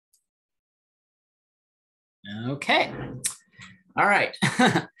Okay. All right.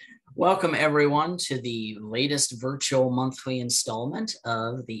 Welcome everyone to the latest virtual monthly installment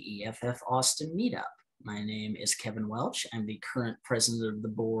of the EFF-Austin meetup. My name is Kevin Welch. I'm the current president of the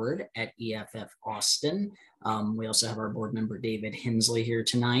board at EFF-Austin. We also have our board member, David Hensley, here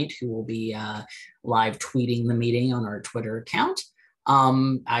tonight, who will be live tweeting the meeting on our Twitter account.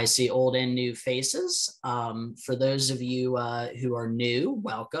 I see old and new faces. For those of you who are new,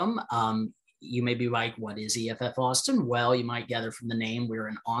 welcome. You may be like, what is EFF-Austin? Well, you might gather from the name, we're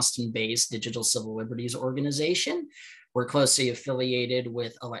an Austin-based digital civil liberties organization. We're closely affiliated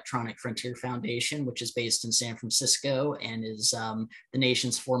with Electronic Frontier Foundation, which is based in San Francisco and is the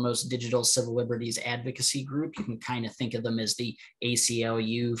nation's foremost digital civil liberties advocacy group. You can kind of think of them as the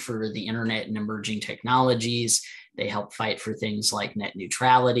ACLU for the internet and emerging technologies. They help fight for things like net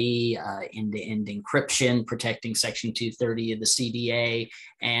neutrality, end-to-end encryption, protecting Section 230 of the CDA,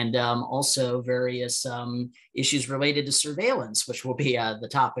 and also various issues related to surveillance, which will be the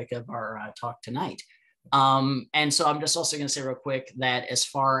topic of our talk tonight. And so I'm just also going to say real quick that as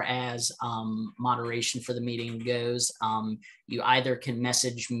far as moderation for the meeting goes, you either can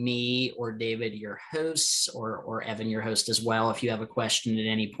message me or David, your hosts, or Evan, your host as well, if you have a question at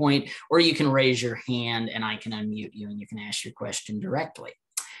any point, or you can raise your hand and I can unmute you and you can ask your question directly.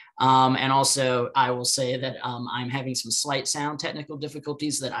 And also, I will say that I'm having some slight sound technical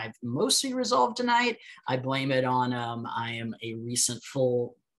difficulties that I've mostly resolved tonight. I blame it on I am a recent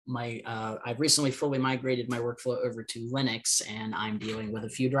I've recently fully migrated my workflow over to Linux, and I'm dealing with a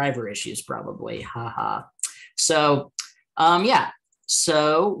few driver issues probably. Haha. So yeah,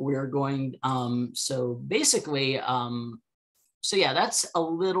 so we're going, so basically, so yeah, that's a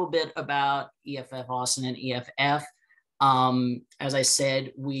little bit about EFF-Austin and EFF. As I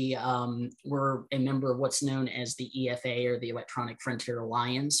said, we're a member of what's known as the EFA, or the Electronic Frontier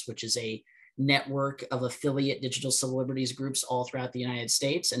Alliance, which is a network of affiliate digital civil liberties groups all throughout the United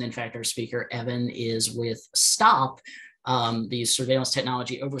States. And in fact, our speaker, Evan, is with STOP, the Surveillance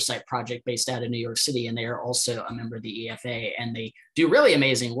Technology Oversight Project based out of New York City. And they are also a member of the EFA, and they do really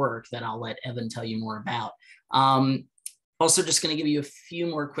amazing work that I'll let Evan tell you more about. Also, just going to give you a few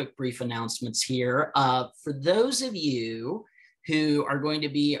more quick brief announcements here. For those of you who are going to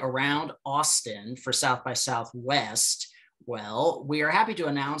be around Austin for South by Southwest, well, we are happy to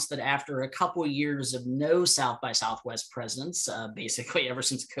announce that after a couple of years of no South by Southwest presence, basically ever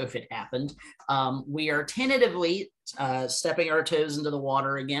since COVID happened, we are tentatively stepping our toes into the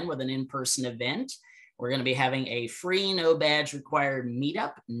water again with an in-person event. We're going to be having a free, no badge required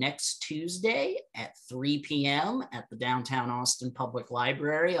meetup next Tuesday at 3 p.m. at the downtown Austin Public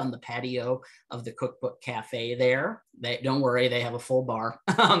Library on the patio of the Cookbook Cafe there. Don't worry, they have a full bar.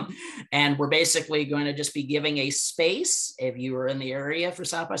 And we're basically going to just be giving a space, if you are in the area for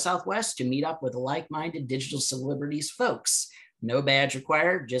South by Southwest, to meet up with like-minded digital civil liberties folks. No badge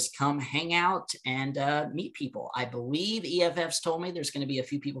required, just come hang out and meet people. I believe EFF's told me there's going to be a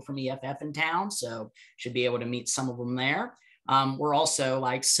few people from EFF in town, so should be able to meet some of them there. We're also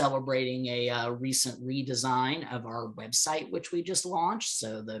like celebrating a recent redesign of our website, which we just launched.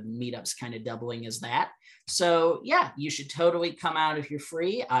 So the meetup's kind of doubling as that. So yeah, you should totally come out if you're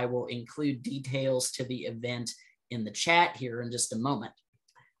free. I will include details to the event in the chat here in just a moment.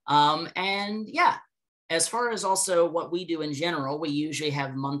 And yeah, as far as also what we do in general, we usually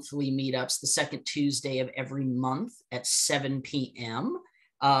have monthly meetups the second Tuesday of every month at 7 p.m.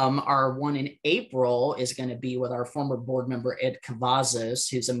 Our one in April is going to be with our former board member, Ed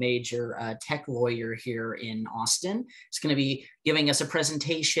Cavazos, who's a major tech lawyer here in Austin. He's going to be giving us a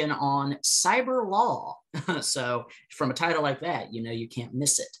presentation on cyber law. So from a title like that, you know, you can't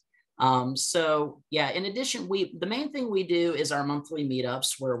miss it. So yeah, in addition, the main thing we do is our monthly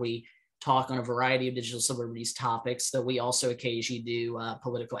meetups where we talk on a variety of digital civil liberties topics, though we also occasionally do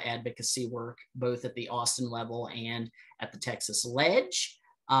political advocacy work, both at the Austin level and at the Texas Ledge.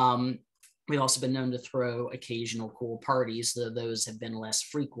 We've also been known to throw occasional cool parties, though those have been less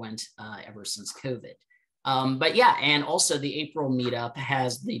frequent ever since COVID. But yeah, and also the April meetup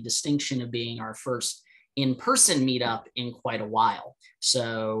has the distinction of being our first in-person meetup in quite a while.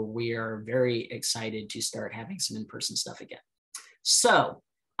 So we are very excited to start having some in-person stuff again. So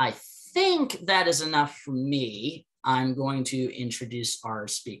I think that is enough for me. I'm going to introduce our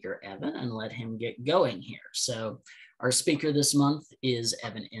speaker, Evan, and let him get going here. So our speaker this month is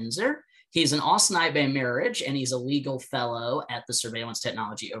Evan Enzer. He's an Austinite by marriage, and he's a legal fellow at the Surveillance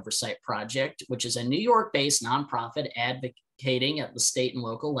Technology Oversight Project, which is a New York-based nonprofit advocating at the state and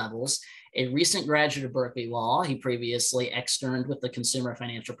local levels. A recent graduate of Berkeley Law, he previously externed with the Consumer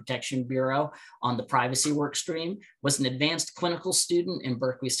Financial Protection Bureau on the privacy workstream, was an advanced clinical student in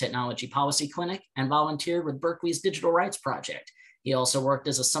Berkeley's Technology Policy Clinic, and volunteered with Berkeley's Digital Rights Project. He also worked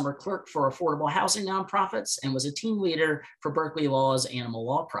as a summer clerk for affordable housing nonprofits and was a team leader for Berkeley Law's Animal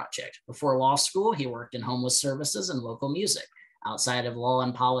Law Project. Before law school, he worked in homeless services and local music. Outside of law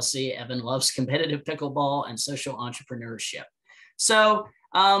and policy, Evan loves competitive pickleball and social entrepreneurship. So,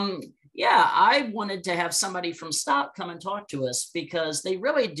 yeah, I wanted to have somebody from STOP come and talk to us because they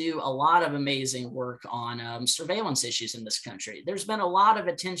really do a lot of amazing work on surveillance issues in this country. There's been a lot of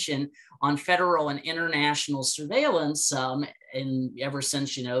attention on federal and international surveillance ever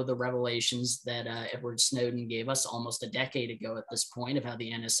since, the revelations that Edward Snowden gave us almost a decade ago at this point of how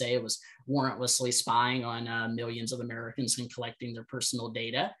the NSA was warrantlessly spying on millions of Americans and collecting their personal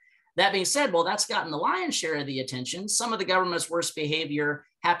data. That being said, well, that's gotten the lion's share of the attention. Some of the government's worst behavior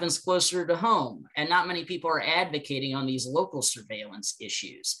happens closer to home, and not many people are advocating on these local surveillance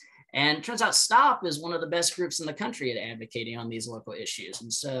issues. And it turns out STOP is one of the best groups in the country at advocating on these local issues.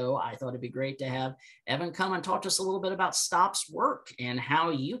 And so I thought it'd be great to have Evan come and talk to us a little bit about STOP's work and how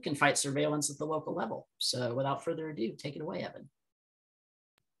you can fight surveillance at the local level. So without further ado, take it away, Evan.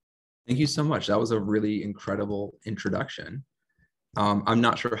 Thank you so much. That was a really incredible introduction. I'm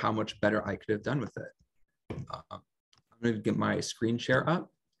not sure how much better I could have done with it. I'm going to get my screen share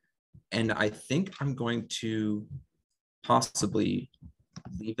up, and I think I'm going to possibly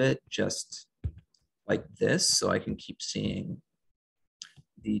leave it just like this so I can keep seeing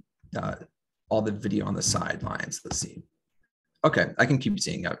the all the video on the sidelines. Let's see. Okay, I can keep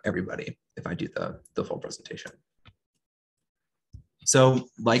seeing everybody if I do the full presentation. So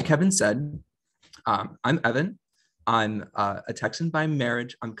like Kevin said, I'm Evan. I'm a Texan by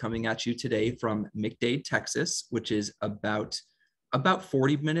marriage. I'm coming at you today from McDade, Texas, which is about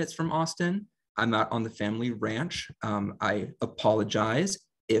 40 minutes from Austin. I'm out on the family ranch. I apologize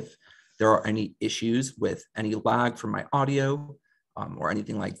if there are any issues with any lag from my audio or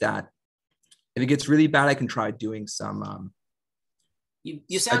anything like that. If it gets really bad, I can try doing some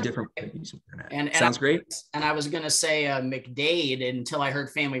You sound different and sounds great. And I was going to say McDade until I heard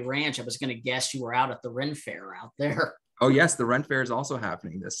Family Ranch. I was going to guess you were out at the Ren Fair out there. Oh yes, the Ren Fair is also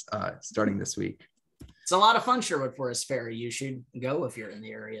happening starting this week. It's a lot of fun, Sherwood Forest Fair. You should go if you're in the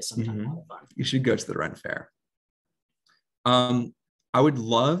area sometime. Mm-hmm. A lot of fun. You should go to the Ren Fair. I would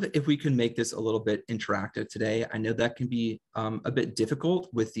love if we could make this a little bit interactive today. I know that can be a bit difficult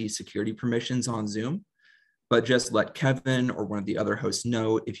with the security permissions on Zoom. But just let Kevin or one of the other hosts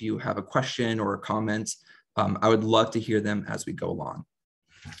know if you have a question or a comment. I would love to hear them as we go along.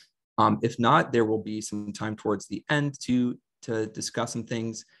 If not, there will be some time towards the end to discuss some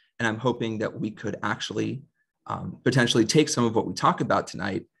things. And I'm hoping that we could actually potentially take some of what we talk about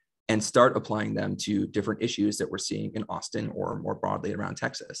tonight and start applying them to different issues that we're seeing in Austin or more broadly around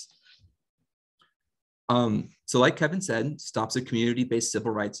Texas. So like Kevin said, STOP's a community-based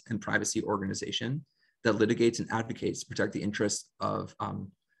civil rights and privacy organization that litigates and advocates to protect the interests of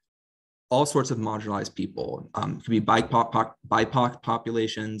all sorts of marginalized people. It could be BIPOC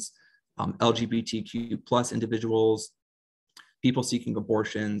populations, LGBTQ plus individuals, people seeking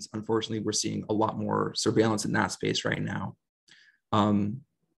abortions. Unfortunately, we're seeing a lot more surveillance in that space right now.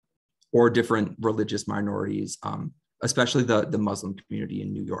 Or different religious minorities, especially the Muslim community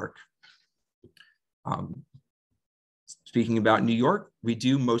in New York. Speaking about New York, we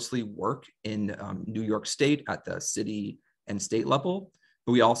do mostly work in New York State at the city and state level,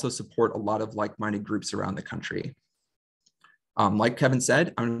 but we also support a lot of like-minded groups around the country. Like Kevin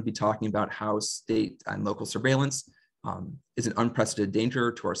said, I'm going to be talking about how state and local surveillance is an unprecedented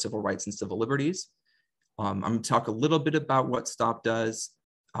danger to our civil rights and civil liberties. I'm going to talk a little bit about what STOP does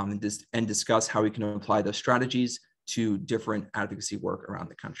and discuss how we can apply those strategies to different advocacy work around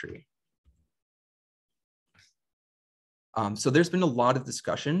the country. So there's been a lot of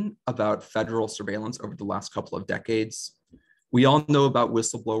discussion about federal surveillance over the last couple of decades. We all know about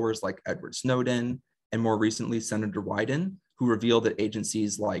whistleblowers like Edward Snowden and more recently Senator Wyden, who revealed that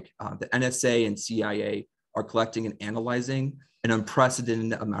agencies like the NSA and CIA are collecting and analyzing an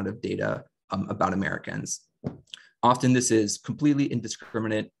unprecedented amount of data about Americans. Often this is completely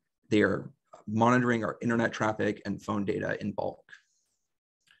indiscriminate. They are monitoring our internet traffic and phone data in bulk.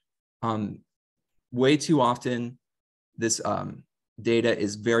 Way too often, this data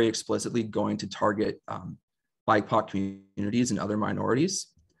is very explicitly going to target BIPOC communities and other minorities.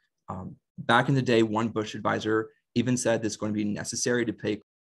 Back in the day, one Bush advisor even said this is going to be necessary to pay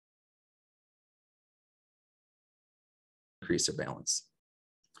increased surveillance.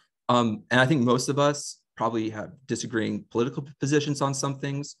 And I think most of us probably have disagreeing political positions on some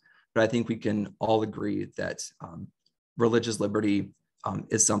things, but I think we can all agree that religious liberty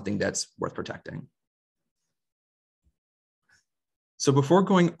is something that's worth protecting. So before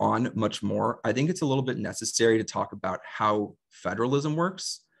going on much more, I think it's a little bit necessary to talk about how federalism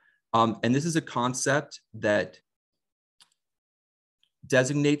works. And this is a concept that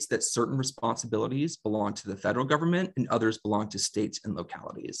designates that certain responsibilities belong to the federal government and others belong to states and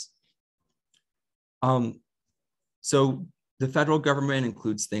localities. So the federal government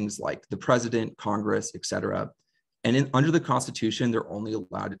includes things like the president, Congress, et cetera. And under the Constitution, they're only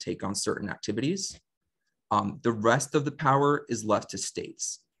allowed to take on certain activities. The rest of the power is left to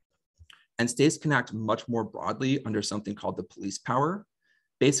states. And states can act much more broadly under something called the police power.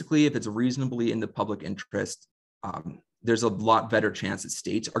 Basically, if it's reasonably in the public interest, there's a lot better chance that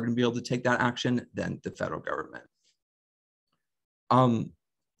states are going to be able to take that action than the federal government.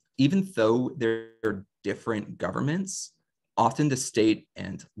 Even though they're different governments, often the state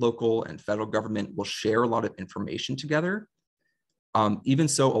and local and federal government will share a lot of information together. Even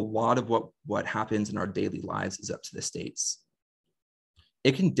so, a lot of what happens in our daily lives is up to the states.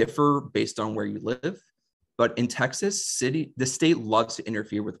 It can differ based on where you live, but in Texas, the state loves to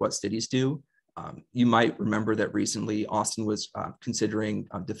interfere with what cities do. You might remember that recently Austin was considering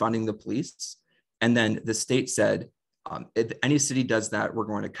defunding the police. And then the state said, if any city does that, we're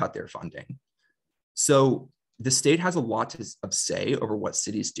going to cut their funding. So the state has a lot of say over what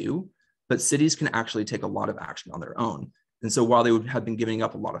cities do, but cities can actually take a lot of action on their own. And so while they would have been giving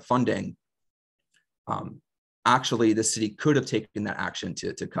up a lot of funding, actually the city could have taken that action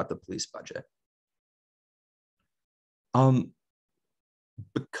to cut the police budget.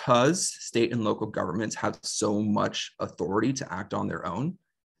 Because state and local governments have so much authority to act on their own,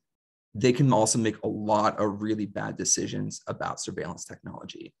 they can also make a lot of really bad decisions about surveillance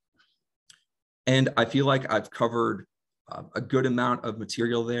technology. And I feel like I've covered a good amount of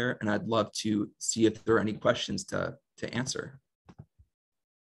material there, and I'd love to see if there are any questions to answer.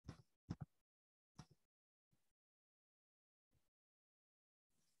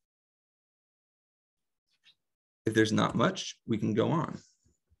 If there's not much, we can go on.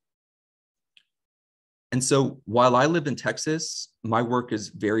 And so while I live in Texas, my work is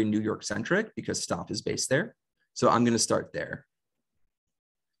very New York centric because STOP is based there. So I'm going to start there.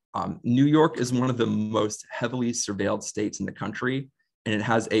 New York is one of the most heavily surveilled states in the country, and it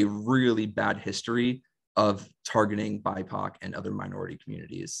has a really bad history of targeting BIPOC and other minority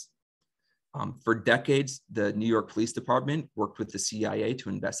communities. For decades, the New York Police Department worked with the CIA to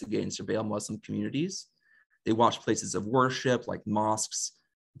investigate and surveil Muslim communities. They watched places of worship like mosques,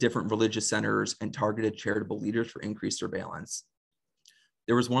 different religious centers, and targeted charitable leaders for increased surveillance.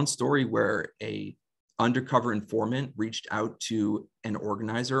 There was one story where an undercover informant reached out to an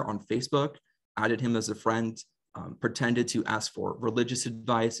organizer on Facebook, added him as a friend, pretended to ask for religious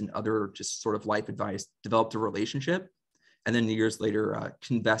advice and other just sort of life advice, developed a relationship, and then years later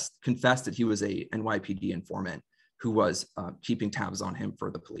confessed that he was a NYPD informant who was keeping tabs on him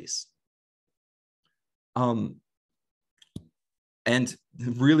for the police. And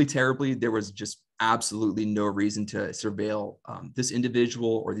really terribly, there was just absolutely no reason to surveil this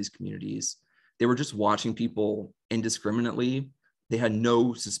individual or these communities. They were just watching people indiscriminately. They had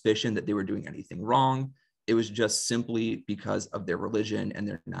no suspicion that they were doing anything wrong. It was just simply because of their religion and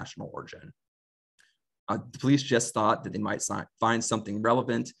their national origin. The police just thought that they might find something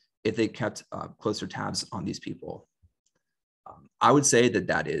relevant if they kept closer tabs on these people. I would say that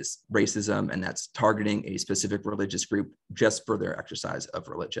that is racism, and that's targeting a specific religious group just for their exercise of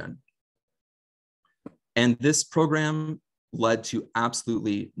religion. And this program led to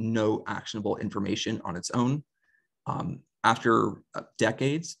absolutely no actionable information on its own. After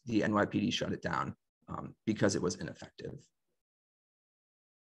decades, the NYPD shut it down because it was ineffective.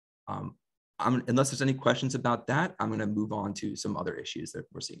 Unless there's any questions about that, I'm going to move on to some other issues that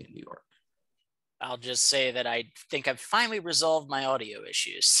we're seeing in New York. I'll just say that I think I've finally resolved my audio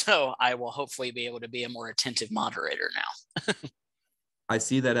issues, so I will hopefully be able to be a more attentive moderator now. I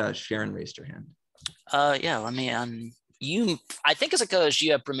see that Sharon raised her hand. Yeah, let me I think as a coach,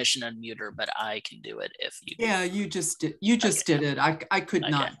 you have permission to unmute her, but I can do it if you do. Yeah, you just did it. I could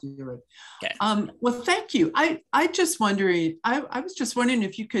not do it. Okay. Well, thank you. I was just wondering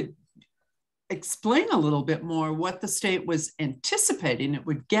if you could explain a little bit more what the state was anticipating it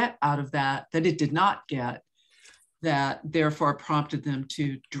would get out of that it did not get, that therefore prompted them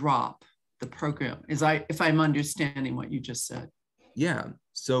to drop the program, if I'm understanding what you just said. Yeah,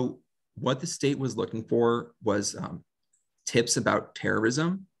 so what the state was looking for was tips about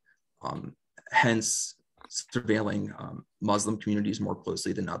terrorism, hence surveilling Muslim communities more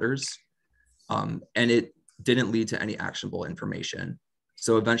closely than others. And it didn't lead to any actionable information.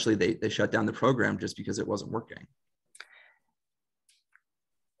 So eventually they shut down the program just because it wasn't working.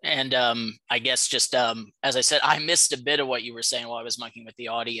 And I guess just as I said, I missed a bit of what you were saying while I was monkeying with the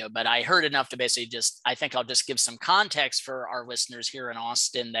audio, but I heard enough to basically I think I'll just give some context for our listeners here in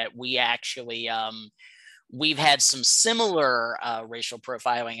Austin that we actually, we've had some similar racial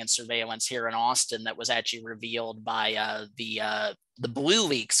profiling and surveillance here in Austin that was actually revealed by the Blue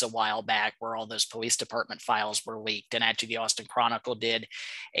leaks a while back, where all those police department files were leaked. And actually the Austin Chronicle did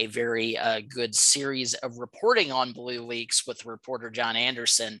a very good series of reporting on Blue leaks with reporter John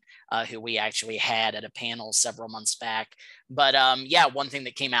Anderson, who we actually had at a panel several months back. But yeah, one thing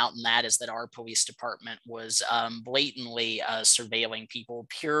that came out in that is that our police department was blatantly surveilling people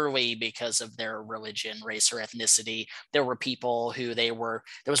purely because of their religion, race, or ethnicity. There were people who there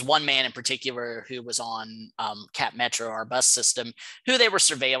was one man in particular who was on Cap Metro, our bus system, who they were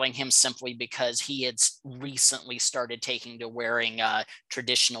surveilling him simply because he had recently started taking to wearing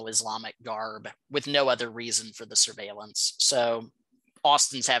traditional Islamic garb with no other reason for the surveillance. So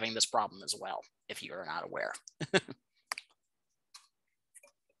Austin's having this problem as well, if you are not aware.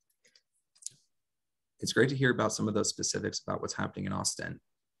 It's great to hear about some of those specifics about what's happening in Austin.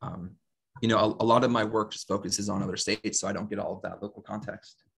 You know, a lot of my work just focuses on other states, so I don't get all of that local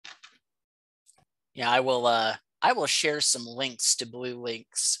context. Yeah, I will share some links to Blue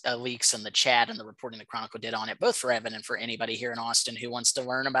leaks in the chat and the reporting the Chronicle did on it, both for Evan and for anybody here in Austin who wants to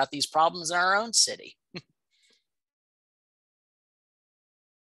learn about these problems in our own city.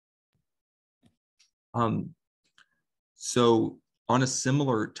 So on a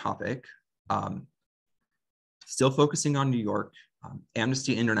similar topic, still focusing on New York,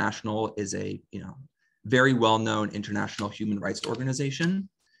 Amnesty International is a very well-known international human rights organization,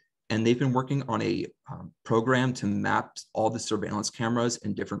 and they've been working on a program to map all the surveillance cameras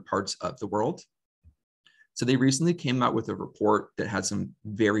in different parts of the world. So they recently came out with a report that had some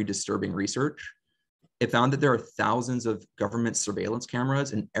very disturbing research. It found that there are thousands of government surveillance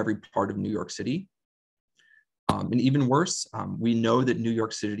cameras in every part of New York City. And even worse, we know that New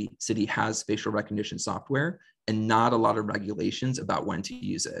York City has facial recognition software and not a lot of regulations about when to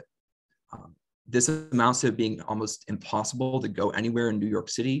use it. This amounts to it being almost impossible to go anywhere in New York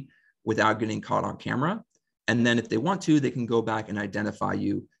City without getting caught on camera. And then if they want to, they can go back and identify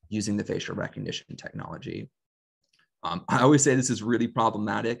you using the facial recognition technology. I always say this is really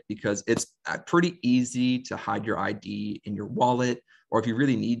problematic because it's pretty easy to hide your ID in your wallet, or if you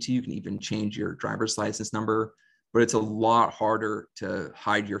really need to, you can even change your driver's license number, but it's a lot harder to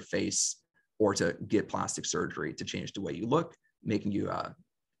hide your face or to get plastic surgery to change the way you look, making you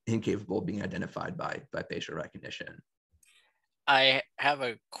incapable of being identified by facial recognition. I have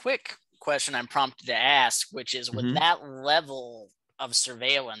a quick question I'm prompted to ask, which is with that level of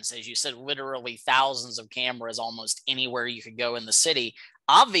surveillance, as you said, literally thousands of cameras almost anywhere you could go in the city,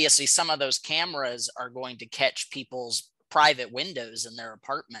 obviously some of those cameras are going to catch people's private windows in their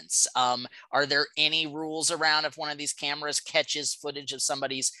apartments. Are there any rules around if one of these cameras catches footage of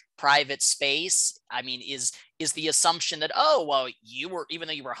somebody's private space? I mean, is the assumption that, oh, well, even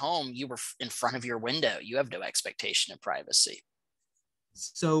though you were home, you were in front of your window, you have no expectation of privacy?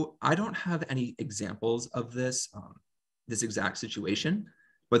 So I don't have any examples of this exact situation,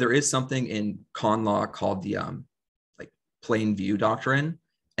 but there is something in con law called the plain view doctrine.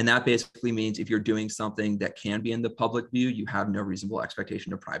 And that basically means if you're doing something that can be in the public view, you have no reasonable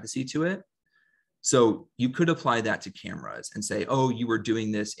expectation of privacy to it. So you could apply that to cameras and say, oh, you were doing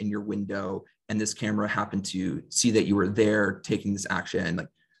this in your window and this camera happened to see that you were there taking this action. Like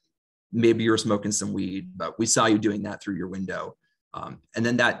maybe you're smoking some weed, but we saw you doing that through your window. And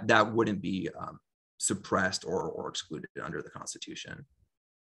then that wouldn't be suppressed or excluded under the Constitution.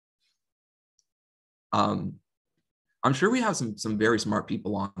 I'm sure we have some very smart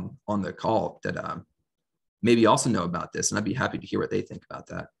people on the call that maybe also know about this, and I'd be happy to hear what they think about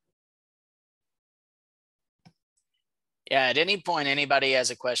that. Yeah, at any point, anybody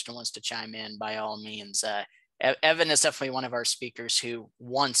has a question, wants to chime in, by all means. Evan is definitely one of our speakers who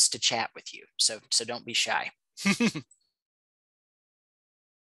wants to chat with you, so don't be shy.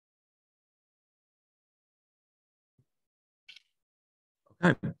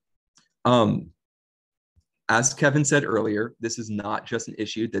 Okay. As Kevin said earlier, this is not just an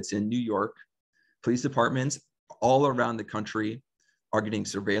issue that's in New York. Police departments all around the country are getting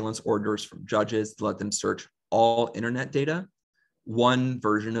surveillance orders from judges to let them search all internet data. One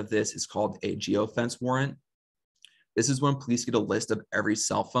version of this is called a geofence warrant. This is when police get a list of every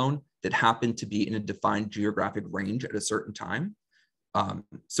cell phone that happened to be in a defined geographic range at a certain time.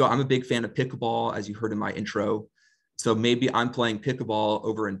 So I'm a big fan of pickleball, as you heard in my intro. So maybe I'm playing pickleball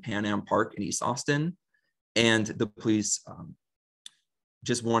over in Pan Am Park in East Austin, and the police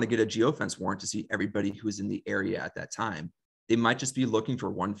just want to get a geofence warrant to see everybody who was in the area at that time. They might just be looking for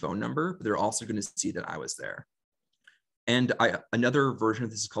one phone number, but they're also going to see that I was there. And another version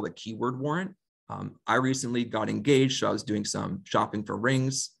of this is called a keyword warrant. I recently got engaged, so I was doing some shopping for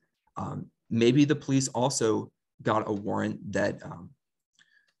rings. Maybe the police also got a warrant that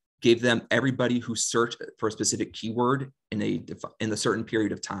gave them everybody who searched for a specific keyword in a certain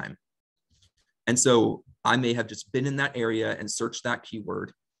period of time. And so I may have just been in that area and searched that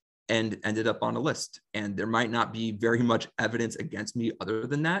keyword and ended up on a list. And there might not be very much evidence against me other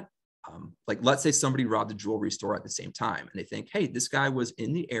than that. Like, let's say somebody robbed a jewelry store at the same time and they think, hey, this guy was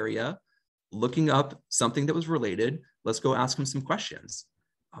in the area looking up something that was related. Let's go ask him some questions.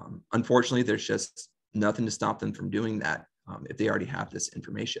 Unfortunately, there's just nothing to stop them from doing that if they already have this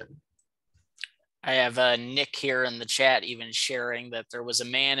information. I have Nick here in the chat even sharing that there was a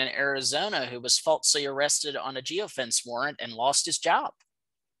man in Arizona who was falsely arrested on a geofence warrant and lost his job.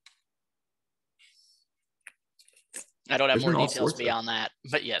 I don't have more details beyond that,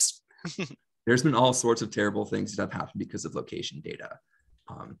 but yes. There's been all sorts of terrible things that have happened because of location data,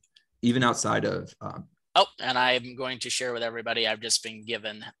 even outside of. Oh, and I'm going to share with everybody, I've just been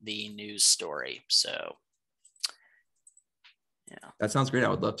given the news story. So, yeah. That sounds great. I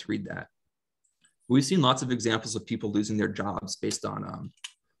would love to read that. We've seen lots of examples of people losing their jobs based on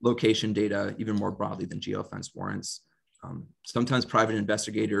location data, even more broadly than geofence warrants. Sometimes private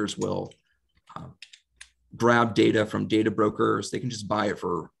investigators will grab data from data brokers. They can just buy it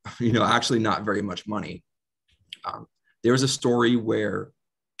for, actually not very much money. There was a story where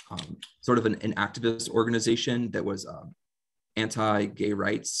sort of an activist organization that was anti-gay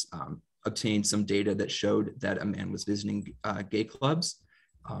rights obtained some data that showed that a man was visiting gay clubs,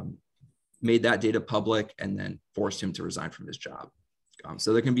 made that data public, and then forced him to resign from his job.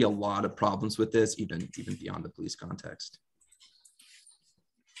 So there can be a lot of problems with this, even beyond the police context.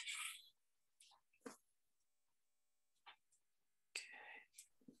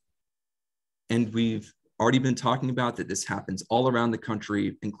 And we've already been talking about that this happens all around the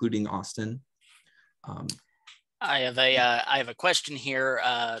country, including Austin. I have a question here.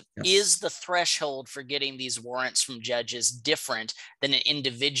 Yes. Is the threshold for getting these warrants from judges different than an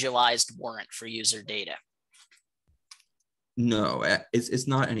individualized warrant for user data? No, it's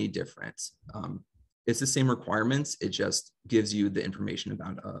not any different. It's the same requirements. It just gives you the information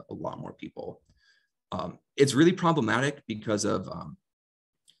about a lot more people. It's really problematic because of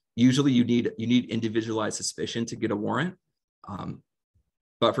usually you need individualized suspicion to get a warrant.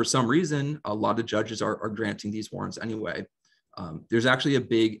 But for some reason, a lot of judges are granting these warrants anyway. There's actually a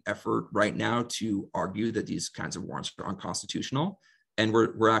big effort right now to argue that these kinds of warrants are unconstitutional. And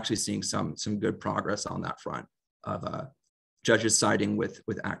we're actually seeing some good progress on that front of judges siding with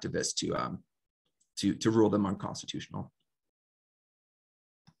activists to rule them unconstitutional.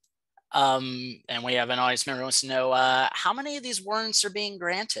 And we have an audience member who wants to know how many of these warrants are being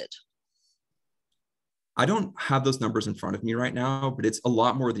granted? I don't have those numbers in front of me right now, but it's a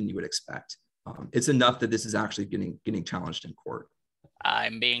lot more than you would expect. It's enough that this is actually getting challenged in court.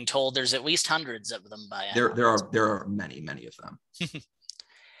 I'm being told there's at least hundreds of them by there are many of them.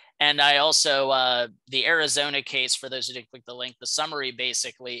 And I also, the Arizona case, for those who didn't click the link, the summary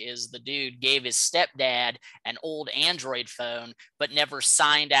basically is the dude gave his stepdad an old Android phone, but never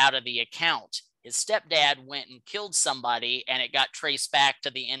signed out of the account. His stepdad went and killed somebody, and it got traced back to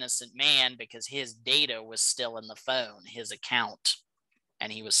the innocent man because his data was still in the phone, his account,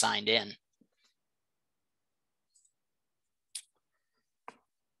 and he was signed in.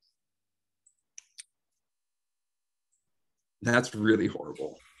 That's really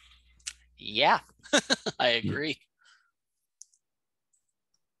horrible. Yeah, I agree.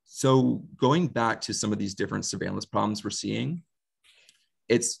 So going back to some of these different surveillance problems we're seeing,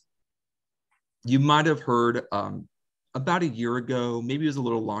 you might have heard about a year ago, maybe it was a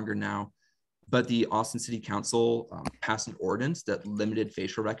little longer now, but the Austin City Council passed an ordinance that limited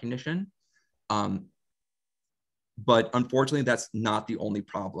facial recognition. But unfortunately, that's not the only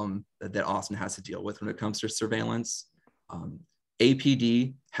problem that Austin has to deal with when it comes to surveillance.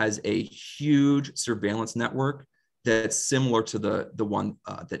 APD has a huge surveillance network that's similar to the one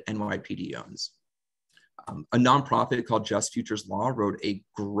that NYPD owns. A nonprofit called Just Futures Law wrote a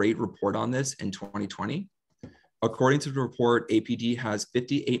great report on this in 2020. According to the report, APD has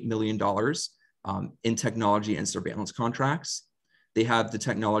 $58 million in technology and surveillance contracts. They have the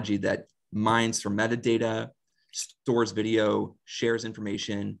technology that mines for metadata, stores video, shares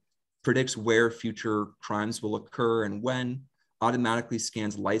information, predicts where future crimes will occur and when, automatically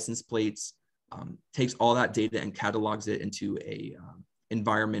scans license plates, takes all that data and catalogs it into a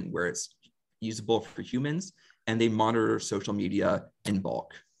environment where it's usable for humans, and they monitor social media in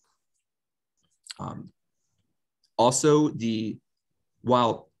bulk. Also,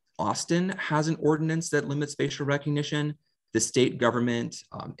 while Austin has an ordinance that limits facial recognition, the state government,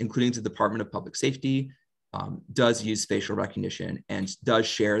 including the Department of Public Safety, does use facial recognition and does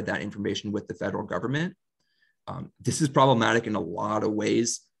share that information with the federal government. This is problematic in a lot of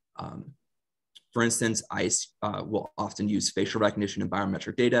ways. For instance, ICE will often use facial recognition and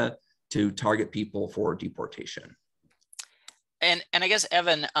biometric data to target people for deportation. And I guess,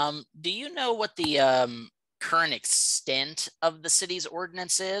 Evan, do you know what the current extent of the city's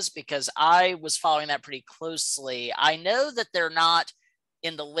ordinance is? Because I was following that pretty closely. I know that they're not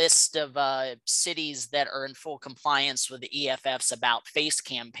in the list of cities that are in full compliance with the EFF's About Face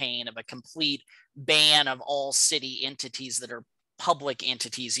campaign of a complete ban of all city entities that are public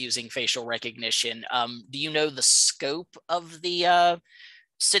entities using facial recognition. Do you know the scope of the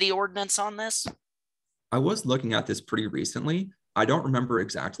city ordinance on this? I was looking at this pretty recently. I don't remember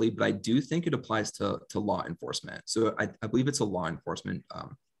exactly, but I do think it applies to law enforcement. So I believe it's a law enforcement,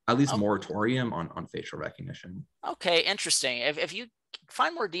 at least moratorium on facial recognition. Okay, interesting. If you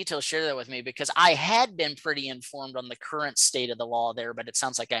find more details, share that with me, because I had been pretty informed on the current state of the law there, but it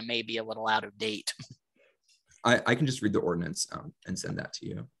sounds like I may be a little out of date. I can just read the ordinance and send that to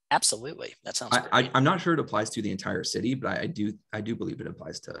you. Absolutely, that sounds great. I'm not sure it applies to the entire city, but I do believe it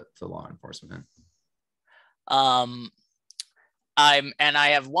applies to law enforcement. I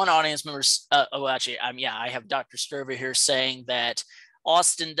have one audience member. I have Dr. Strover here saying that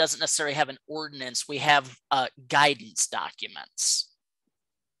Austin doesn't necessarily have an ordinance. We have guidance documents.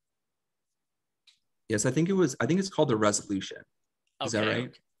 Yes, I think it's called a resolution. Is that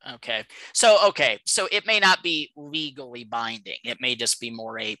right? Okay. So it may not be legally binding. It may just be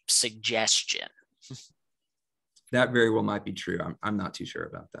more a suggestion. That very well might be true. I'm not too sure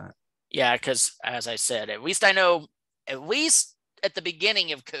about that. Yeah, because as I said, at least I know, at least at the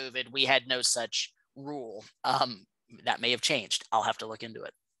beginning of COVID, we had no such rule. That may have changed. I'll have to look into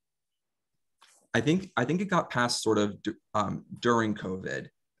it. I think it got passed sort of during COVID.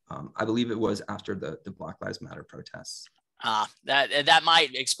 I believe it was after the Black Lives Matter protests. That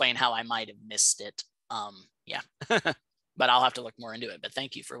might explain how I might have missed it. Yeah, but I'll have to look more into it. But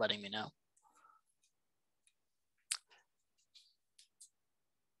thank you for letting me know.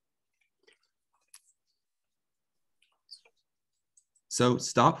 So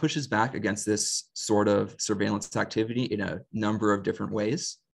STOP pushes back against this sort of surveillance activity in a number of different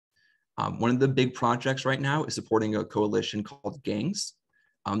ways. One of the big projects right now is supporting a coalition called Gangs.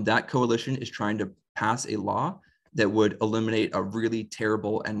 That coalition is trying to pass a law that would eliminate a really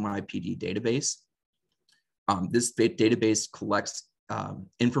terrible NYPD database. This database collects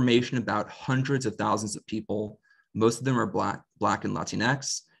information about hundreds of thousands of people. Most of them are Black and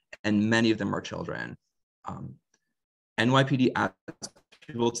Latinx, and many of them are children. NYPD adds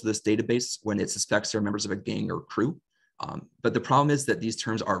people to this database when it suspects they're members of a gang or crew. But the problem is that these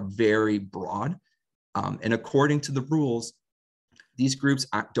terms are very broad. And according to the rules, these groups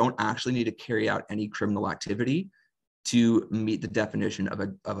don't actually need to carry out any criminal activity to meet the definition of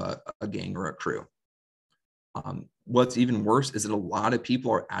a gang or a crew. What's even worse is that a lot of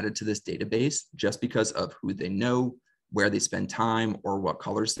people are added to this database just because of who they know, where they spend time, or what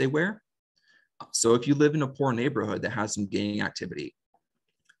colors they wear. So if you live in a poor neighborhood that has some gang activity,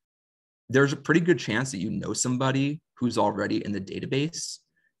 there's a pretty good chance that you know somebody who's already in the database.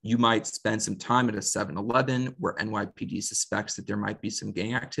 You might spend some time at a 7-Eleven where NYPD suspects that there might be some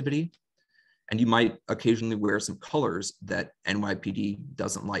gang activity, and you might occasionally wear some colors that NYPD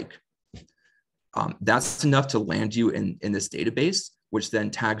doesn't like. That's enough to land you in this database, which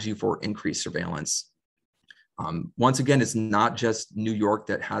then tags you for increased surveillance. Once again, it's not just New York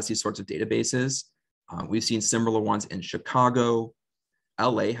that has these sorts of databases. We've seen similar ones in Chicago.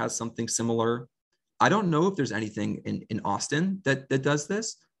 LA has something similar. I don't know if there's anything in Austin that does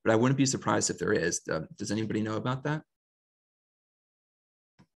this, but I wouldn't be surprised if there is. Does anybody know about that?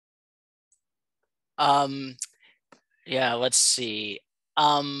 Yeah, let's see.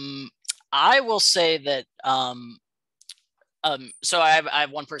 I will say that, so I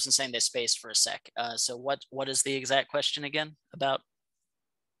have one person saying they spaced for a sec. So what is the exact question again about?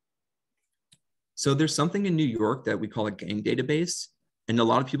 So there's something in New York that we call a gang database, and a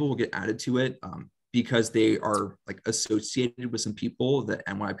lot of people will get added to it because they are like associated with some people that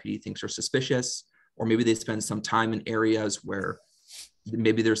NYPD thinks are suspicious, or maybe they spend some time in areas where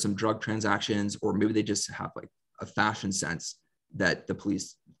maybe there's some drug transactions, or maybe they just have like a fashion sense that the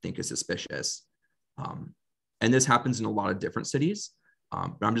police think is suspicious. And this happens in a lot of different cities.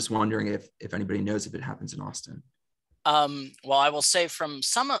 But I'm just wondering if anybody knows if it happens in Austin. Well, I will say from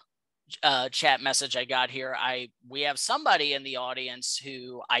some chat message I got here, we have somebody in the audience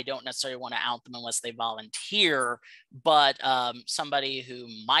who I don't necessarily want to out them unless they volunteer, but somebody who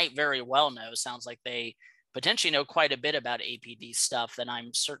might very well know, sounds like they potentially know quite a bit about APD stuff, then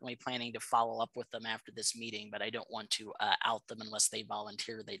I'm certainly planning to follow up with them after this meeting, but I don't want to out them unless they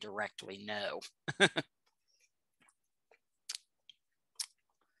volunteer, they directly know.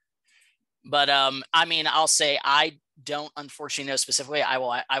 But I mean, I'll say I don't unfortunately know specifically. I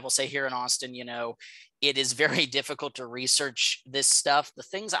will say here in Austin, you know, it is very difficult to research this stuff. The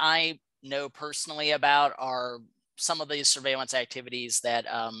things I know personally about are some of the surveillance activities that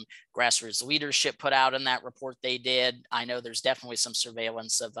grassroots leadership put out in that report they did. I know there's definitely some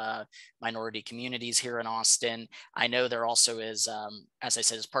surveillance of minority communities here in Austin. I know there also is, as I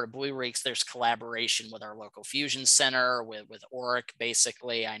said, as part of Blue Reeks, there's collaboration with our local fusion center, with ORIC,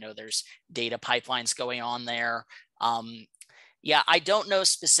 basically. I know there's data pipelines going on there. Yeah, I don't know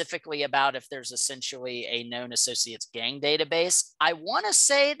specifically about if there's essentially a known associates gang database. I want to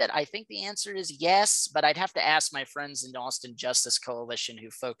say that I think the answer is yes, but I'd have to ask my friends in the Austin Justice Coalition who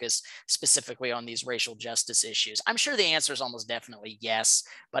focus specifically on these racial justice issues. I'm sure the answer is almost definitely yes,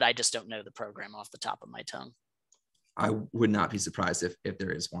 but I just don't know the program off the top of my tongue. I would not be surprised if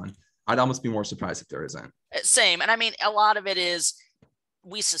there is one. I'd almost be more surprised if there isn't. Same. And I mean, a lot of it is,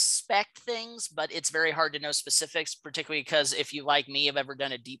 we suspect things, but it's very hard to know specifics, particularly because if you, like me, have ever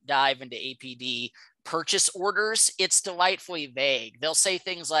done a deep dive into APD purchase orders, it's delightfully vague. They'll say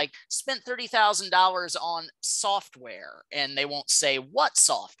things like spent $30,000 on software, and they won't say what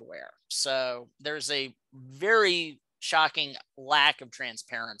software. So there's a very shocking lack of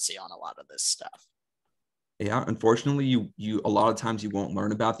transparency on a lot of this stuff. Yeah, unfortunately, you a lot of times you won't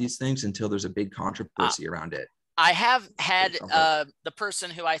learn about these things until there's a big controversy around it. I have had the person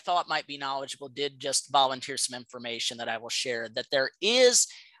who I thought might be knowledgeable did just volunteer some information that I will share, that there is,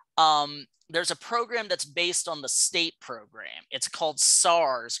 there's a program that's based on the state program. It's called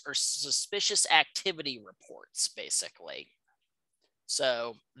SARS, or Suspicious Activity Reports, basically.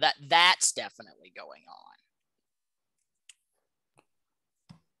 So that's definitely going on.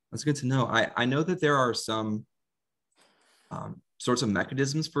 That's good to know. I know that there are some sorts of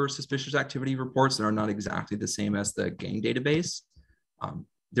mechanisms for suspicious activity reports that are not exactly the same as the gang database.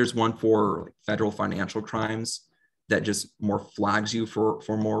 There's one for like federal financial crimes that just more flags you for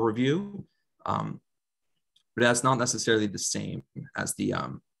more review. But that's not necessarily the same as the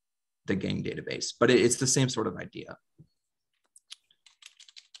gang database, but it's the same sort of idea.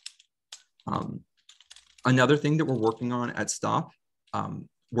 Another thing that we're working on at STOP,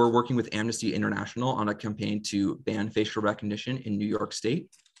 we're working with Amnesty International on a campaign to ban facial recognition in New York State.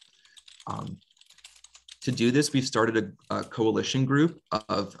 To do this, we've started a coalition group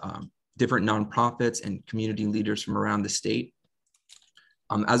of different nonprofits and community leaders from around the state.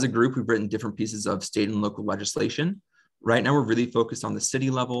 As a group, we've written different pieces of state and local legislation. Right now, we're really focused on the city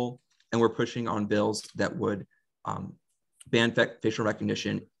level, and we're pushing on bills that would ban facial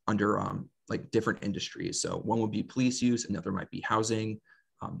recognition under like different industries. So one would be police use, another might be housing,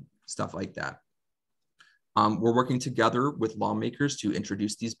 stuff like that. We're working together with lawmakers to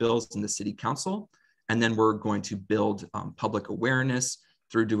introduce these bills in the city council, and then we're going to build public awareness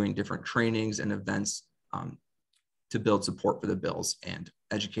through doing different trainings and events to build support for the bills and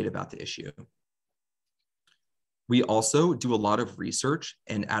educate about the issue. We also do a lot of research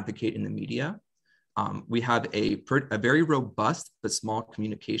and advocate in the media. We have a very robust but small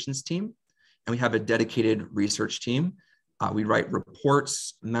communications team, and we have a dedicated research team. We write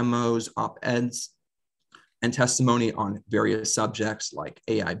reports, memos, op-eds, and testimony on various subjects like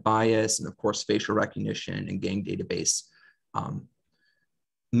AI bias and, of course, facial recognition and gang database.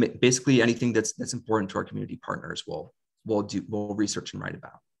 Basically, anything that's important to our community partners, we'll research and write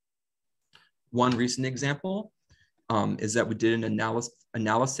about. One recent example is that we did an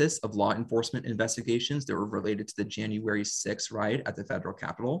analysis of law enforcement investigations that were related to the January 6th riot at the federal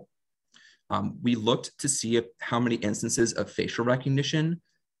Capitol. We looked to see how many instances of facial recognition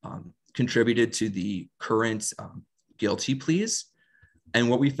contributed to the current guilty pleas. And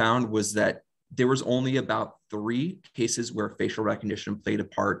what we found was that there was only about 3 cases where facial recognition played a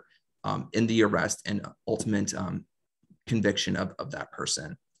part in the arrest and ultimate conviction of that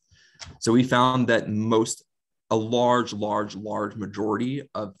person. So we found that a large majority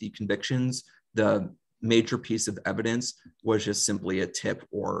of the convictions, the major piece of evidence was just simply a tip,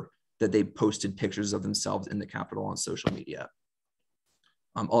 or that they posted pictures of themselves in the Capitol on social media.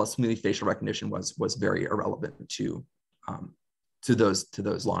 Ultimately, facial recognition was very irrelevant to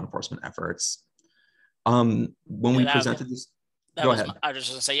those law enforcement efforts. When we presented this, Go ahead. I was just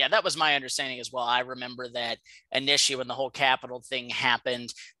going to say, yeah, that was my understanding as well. I remember that initially when the whole Capitol thing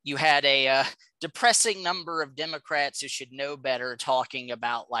happened, you had a depressing number of Democrats who should know better talking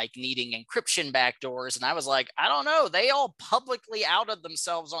about like needing encryption backdoors. And I was like, I don't know. They all publicly outed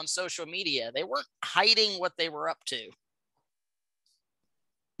themselves on social media. They weren't hiding what they were up to.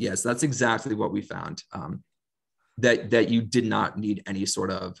 Yes, that's exactly what we found. That you did not need any sort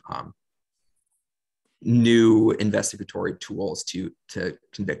of new investigatory tools to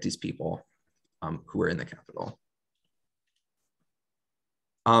convict these people who were in the Capitol.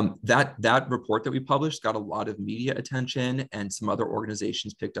 That report that we published got a lot of media attention, and some other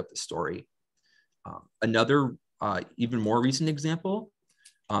organizations picked up the story. Another even more recent example,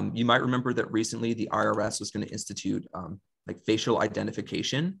 you might remember that recently the IRS was going to institute like facial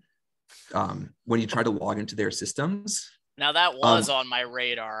identification when you try to log into their systems. Now that was on my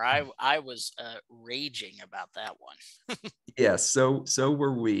radar. I was raging about that one. Yeah, so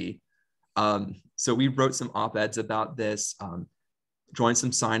were we. So we wrote some op-eds about this, joined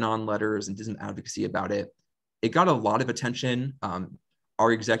some sign-on letters, and did some advocacy about it. It got a lot of attention.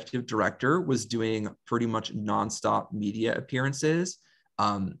 Our executive director was doing pretty much nonstop media appearances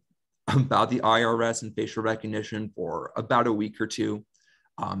about the IRS and facial recognition for about a week or two.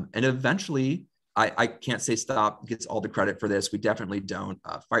 And eventually, I can't say Stop gets all the credit for this. We definitely don't.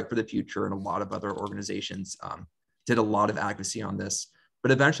 Fight for the Future and a lot of other organizations did a lot of advocacy on this.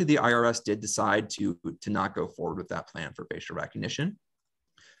 But eventually the IRS did decide to not go forward with that plan for facial recognition.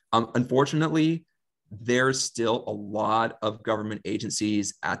 Unfortunately, there's still a lot of government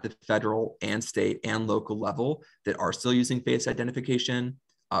agencies at the federal and state and local level that are still using face identification.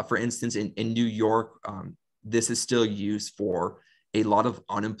 For instance, in New York, this is still used for a lot of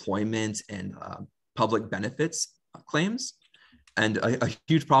unemployment and public benefits claims. And a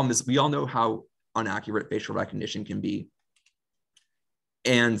huge problem is we all know how inaccurate facial recognition can be.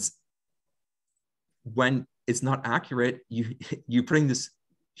 And when it's not accurate, you're putting this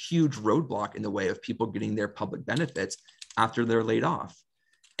huge roadblock in the way of people getting their public benefits after they're laid off.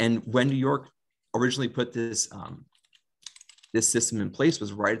 And when New York originally put this system in place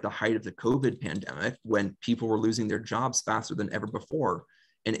was right at the height of the COVID pandemic, when people were losing their jobs faster than ever before.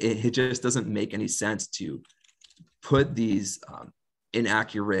 And it just doesn't make any sense to put these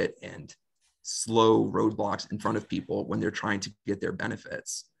inaccurate and slow roadblocks in front of people when they're trying to get their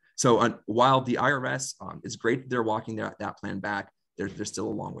benefits. So while the IRS is great that they're walking that plan back, there's still a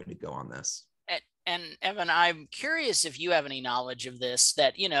long way to go on this. And Evan, I'm curious if you have any knowledge of this,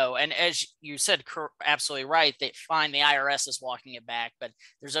 that, you know, and as you said, absolutely right, that fine, the IRS is walking it back, but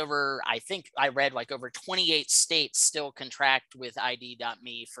there's I think I read like over 28 states still contract with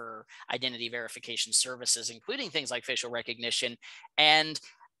ID.me for identity verification services, including things like facial recognition. And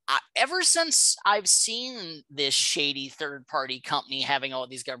ever since I've seen this shady third-party company having all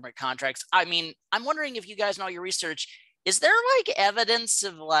these government contracts, I mean, I'm wondering if you guys know your research, is there like evidence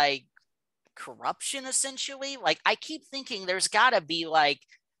of like corruption essentially? Like I keep thinking there's got to be like,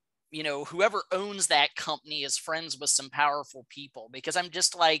 you know, whoever owns that company is friends with some powerful people, because I'm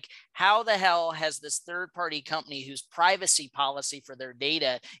just like, how the hell has this third party company whose privacy policy for their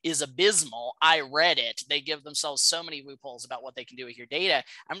data is abysmal? I read it. They give themselves so many loopholes about what they can do with your data.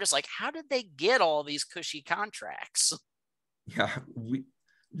 I'm just like, how did they get all these cushy contracts? Yeah,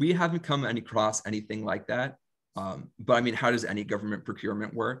 we haven't come across anything like that. But I mean, how does any government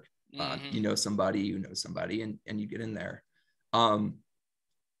procurement work? You know somebody, and you get in there.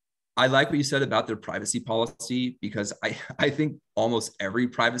 I like what you said about their privacy policy, because I think almost every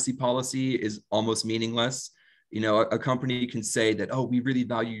privacy policy is almost meaningless. You know, a company can say that, oh, we really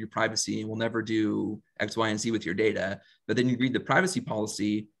value your privacy and we'll never do X, Y, and Z with your data. But then you read the privacy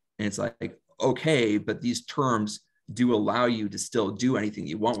policy and it's like, okay, but these terms do allow you to still do anything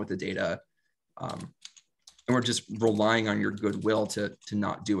you want with the data. And we're just relying on your goodwill to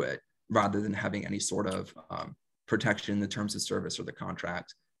not do it, rather than having any sort of protection in the terms of service or the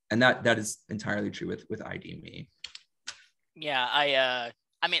contract. And that is entirely true with ID.me. Yeah, I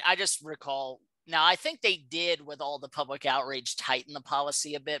mean, I just recall, now I think they did with all the public outrage tighten the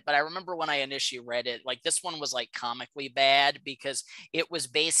policy a bit, but I remember when I initially read it, like this one was like comically bad, because it was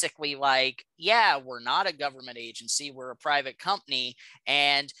basically like, yeah, we're not a government agency, we're a private company.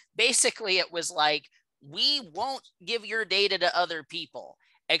 And basically it was like, we won't give your data to other people,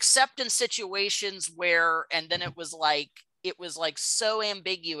 except in situations where, and then it was like so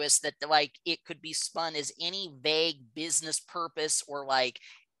ambiguous that like it could be spun as any vague business purpose or like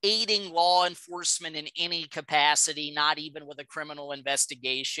aiding law enforcement in any capacity, not even with a criminal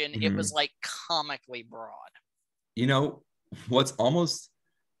investigation. It was like comically broad. You know, what's almost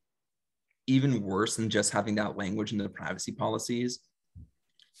even worse than just having that language in the privacy policies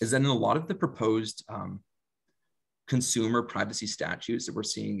is that in a lot of the proposed consumer privacy statutes that we're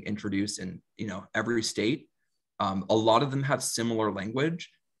seeing introduced in every state, a lot of them have similar language,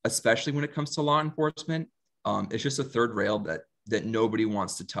 especially when it comes to law enforcement. It's just a third rail that nobody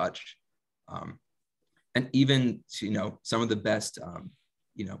wants to touch. And even some of the best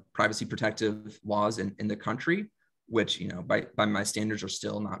privacy protective laws in the country, which by my standards are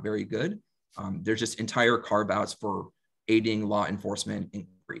still not very good. There's just entire carve-outs for aiding law enforcement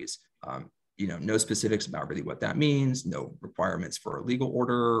inquiries. No specifics about really what that means, no requirements for a legal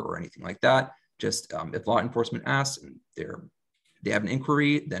order or anything like that. Just if law enforcement asks and they have an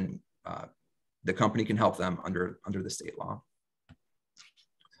inquiry, then the company can help them under the state law.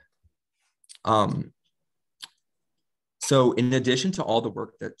 So in addition to all the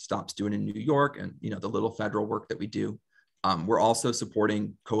work that STOP's doing in New York and the little federal work that we do, we're also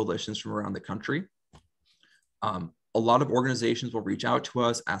supporting coalitions from around the country. A lot of organizations will reach out to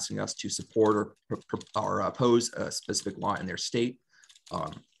us asking us to support or oppose a specific law in their state.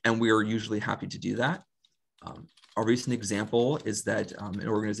 And we are usually happy to do that. A recent example is that an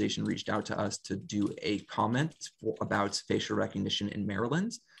organization reached out to us to do a comment about facial recognition in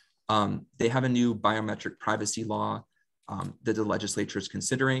Maryland. They have a new biometric privacy law that the legislature is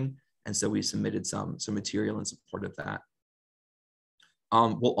considering. And so we submitted some material in support of that.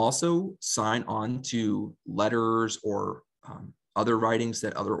 We'll also sign on to letters or other writings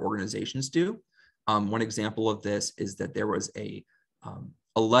that other organizations do. One example of this is that there was a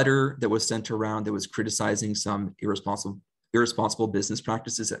letter that was sent around that was criticizing some irresponsible business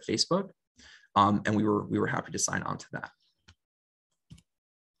practices at Facebook, and we were happy to sign on to that.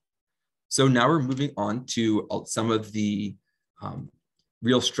 So now we're moving on to some of the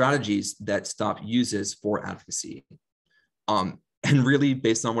real strategies that STOP uses for advocacy. And really,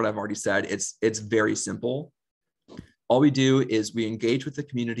 based on what I've already said, it's very simple. All we do is we engage with the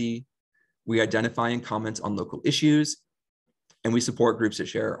community, we identify and comment on local issues, and we support groups that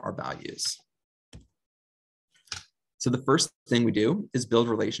share our values. So the first thing we do is build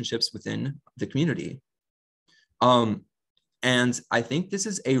relationships within the community. And I think this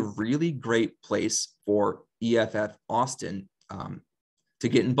is a really great place for EFF-Austin to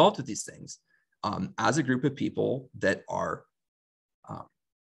get involved with these things. As a group of people that are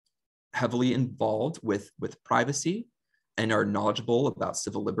heavily involved with privacy and are knowledgeable about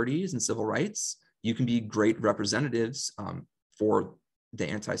civil liberties and civil rights, you can be great representatives for the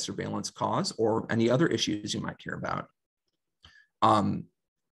anti-surveillance cause or any other issues you might care about.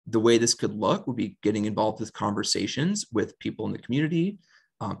 The way this could look would be getting involved with conversations with people in the community,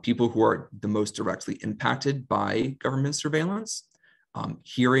 people who are the most directly impacted by government surveillance,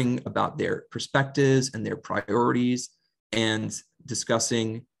 hearing about their perspectives and their priorities, and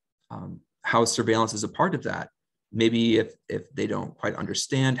discussing how surveillance is a part of that. Maybe if they don't quite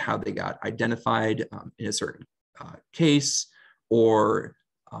understand how they got identified in a certain case, or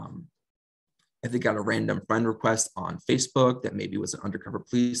if they got a random friend request on Facebook that maybe was an undercover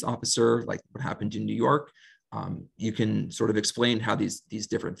police officer, like what happened in New York, you can sort of explain how these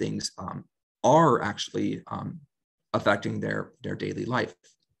different things are actually affecting their daily life.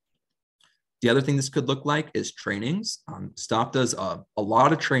 The other thing this could look like is trainings. STOP does a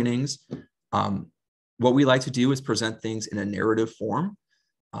lot of trainings. What we like to do is present things in a narrative form.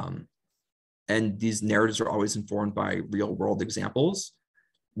 And these narratives are always informed by real world examples.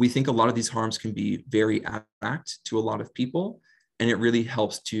 We think a lot of these harms can be very abstract to a lot of people, and it really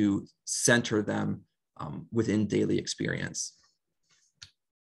helps to center them within daily experience.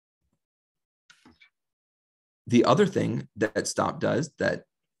 The other thing that STOP does that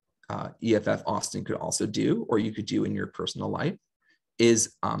EFF-Austin could also do, or you could do in your personal life,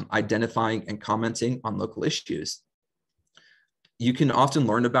 is identifying and commenting on local issues. You can often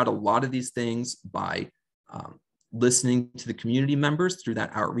learn about a lot of these things by listening to the community members through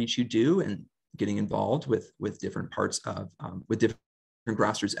that outreach you do and getting involved with different parts of, with different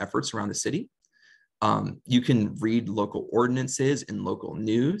grassroots efforts around the city. You can read local ordinances and local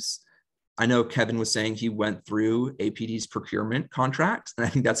news. I know Kevin was saying he went through APD's procurement contracts, and I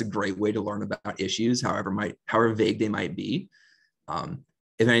think that's a great way to learn about issues, however vague they might be.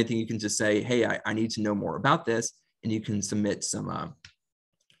 If anything, you can just say, hey, I need to know more about this, and you can submit some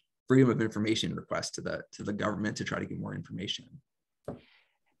freedom of information request to the government to try to get more information.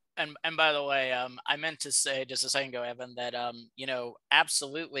 And by the way, I meant to say just a second ago, Evan, that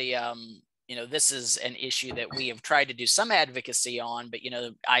absolutely, this is an issue that we have tried to do some advocacy on, but,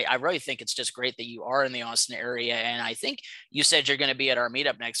 I really think it's just great that you are in the Austin area. And I think you said you're going to be at our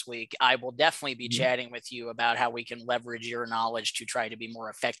meetup next week. I will definitely be chatting with you about how we can leverage your knowledge to try to be more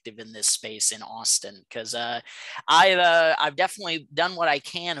effective in this space in Austin. Because I've definitely done what I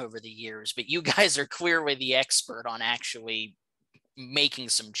can over the years, but you guys are clearly the expert on actually making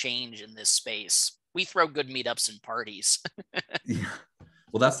some change in this space. We throw good meetups and parties. Yeah.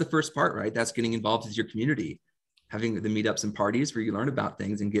 Well, that's the first part, right? That's getting involved with your community, having the meetups and parties where you learn about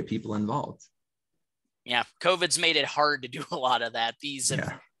things and get people involved. Yeah, COVID's made it hard to do a lot of that. These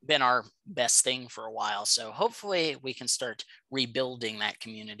have been our best thing for a while. So hopefully we can start rebuilding that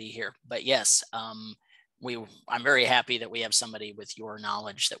community here. But yes, I'm very happy that we have somebody with your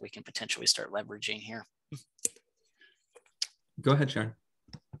knowledge that we can potentially start leveraging here. Go ahead, Sharon.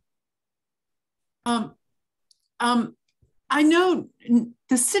 I know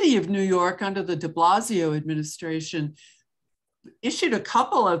the city of New York under the de Blasio administration issued a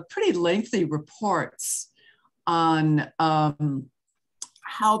couple of pretty lengthy reports on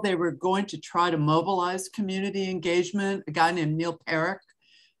how they were going to try to mobilize community engagement. A guy named Neil Perrick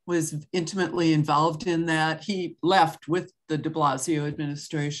was intimately involved in that. He left with the de Blasio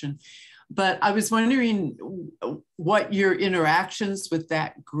administration. But I was wondering what your interactions with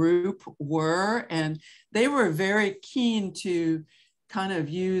that group were. And they were very keen to kind of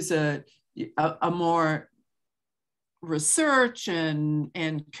use a more research and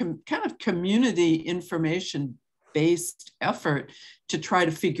kind of community information-based effort to try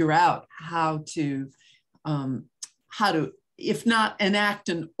to figure out how to, if not enact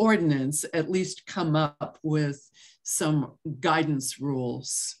an ordinance, at least come up with some guidance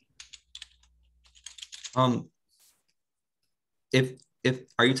rules. If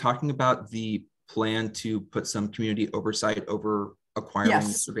are you talking about the plan to put some community oversight over acquiring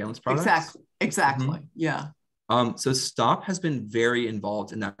surveillance products? Exactly. Yeah. So STOP has been very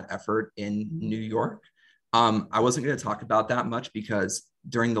involved in that effort in New York. I wasn't going to talk about that much because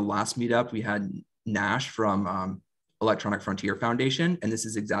during the last meetup, we had Nash from Electronic Frontier Foundation, and this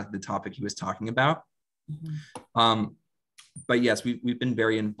is exactly the topic he was talking about. But yes, we've been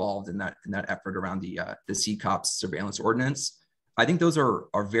very involved in that effort around the CCOPS surveillance ordinance. I think those are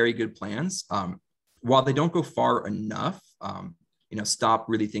very good plans. While they don't go far enough, STOP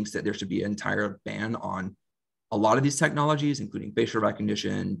really thinks that there should be an entire ban on a lot of these technologies, including facial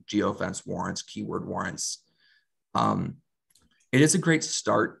recognition, geofence warrants, keyword warrants. It is a great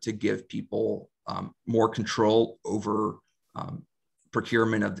start to give people more control over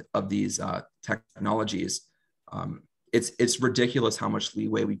procurement of these technologies. It's ridiculous how much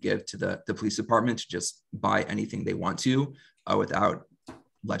leeway we give to the police department to just buy anything they want to without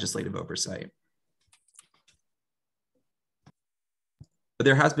legislative oversight. But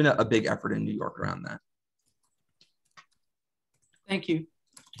there has been a big effort in New York around that. Thank you.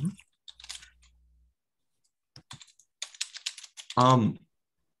 And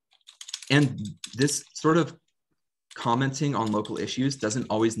this sort of commenting on local issues doesn't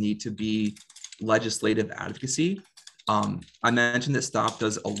always need to be legislative advocacy. I mentioned that STOP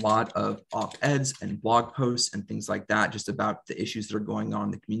does a lot of op-eds and blog posts and things like that, just about the issues that are going on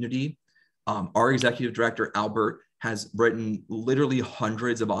in the community. Our executive director, Albert, has written literally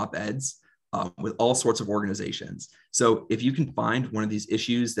hundreds of op-eds with all sorts of organizations. So if you can find one of these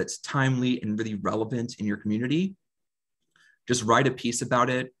issues that's timely and really relevant in your community, just write a piece about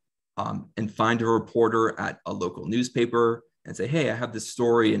it and find a reporter at a local newspaper and say, hey, I have this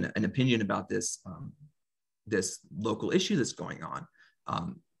story and an opinion about this this local issue that's going on.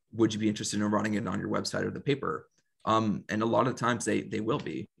 Would you be interested in running it on your website or the paper? And a lot of times they will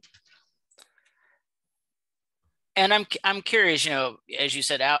be. And I'm curious, as you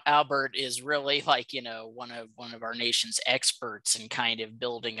said, Albert is really like, one of our nation's experts in kind of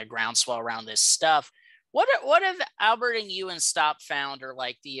building a groundswell around this stuff. What have Albert and you and STOP found are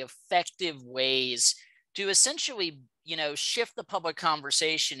like the effective ways to essentially, shift the public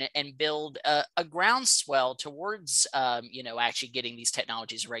conversation and build a groundswell towards, actually getting these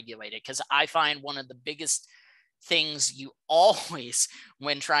technologies regulated? Because I find one of the biggest things you always,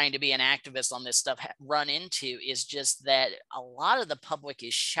 when trying to be an activist on this stuff, run into is just that a lot of the public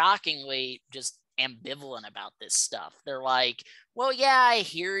is shockingly just ambivalent about this stuff. They're like, well, yeah, I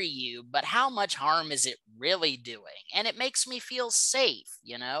hear you, but how much harm is it really doing? And it makes me feel safe,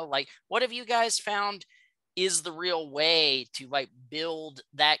 like, what have you guys found is the real way to like build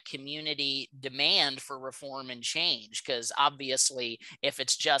that community demand for reform and change? Because obviously, if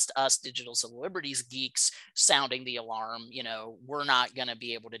it's just us digital civil liberties geeks sounding the alarm, we're not going to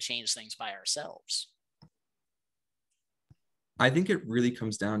be able to change things by ourselves. I think it really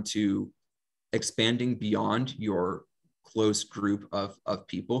comes down to expanding beyond your close group of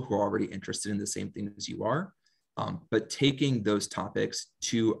people who are already interested in the same thing as you are, but taking those topics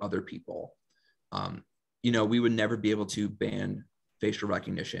to other people. We would never be able to ban facial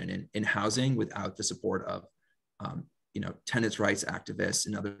recognition in housing without the support of, tenants' rights activists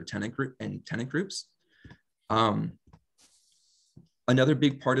and other tenant groups. Another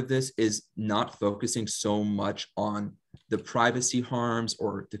big part of this is not focusing so much on the privacy harms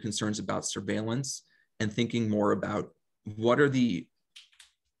or the concerns about surveillance, and thinking more about what are the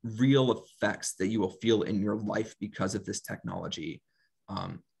real effects that you will feel in your life because of this technology.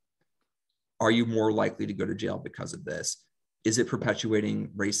 Are you more likely to go to jail because of this? Is it perpetuating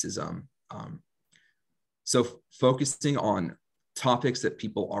racism? So focusing on topics that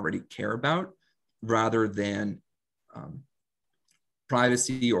people already care about rather than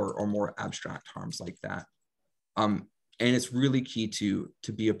privacy or more abstract harms like that. And it's really key to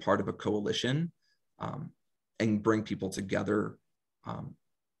be a part of a coalition and bring people together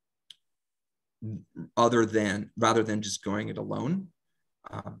rather than just going it alone.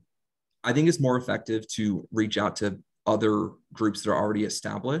 I think it's more effective to reach out to other groups that are already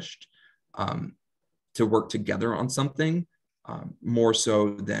established to work together on something, more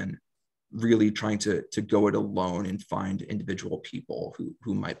so than really trying to go it alone and find individual people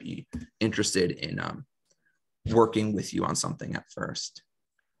who might be interested in working with you on something at first.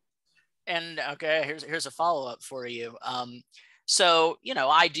 And okay, here's a follow-up for you. So,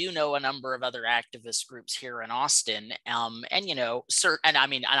 I do know a number of other activist groups here in Austin, and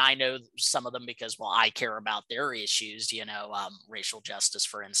I know some of them because, well, I care about their issues, racial justice,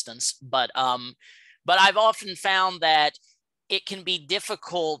 for instance. But I've often found that it can be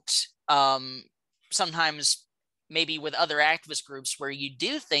difficult sometimes, maybe with other activist groups, where you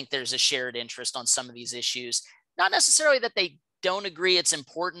do think there's a shared interest on some of these issues, not necessarily that they don't agree it's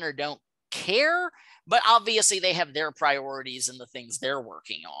important or don't care, but obviously they have their priorities and the things they're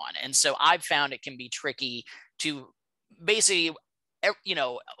working on. And so I've found it can be tricky to basically,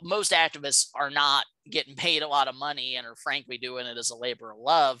 most activists are not getting paid a lot of money and are frankly doing it as a labor of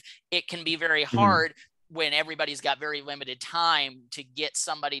love. It can be very hard when everybody's got very limited time to get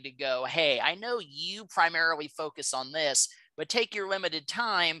somebody to go, hey, I know you primarily focus on this, but take your limited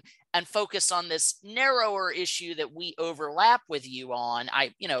time and focus on this narrower issue that we overlap with you on.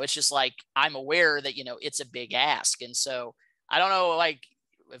 It's just like, I'm aware that, it's a big ask. And so I don't know, like,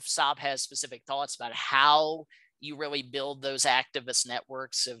 if Saab has specific thoughts about how you really build those activist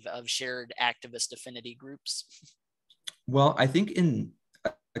networks of shared activist affinity groups. Well, I think in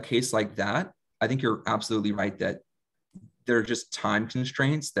a case like that, I think you're absolutely right that there are just time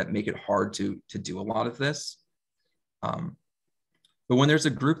constraints that make it hard to do a lot of this. But when there's a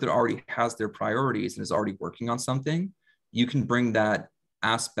group that already has their priorities and is already working on something, you can bring that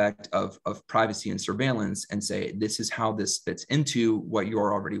aspect of privacy and surveillance and say, this is how this fits into what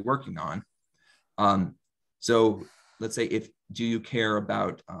you're already working on. So let's say, do you care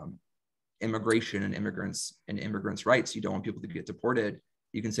about immigration and immigrants' rights? You don't want people to get deported.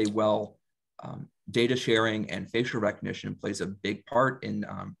 You can say, well, data sharing and facial recognition plays a big part in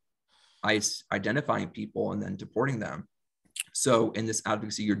ICE identifying people and then deporting them. So in this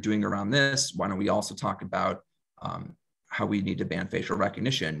advocacy you're doing around this, why don't we also talk about how we need to ban facial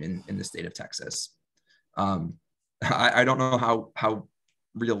recognition in the state of Texas? I don't know how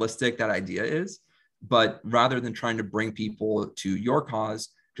realistic that idea is, but rather than trying to bring people to your cause,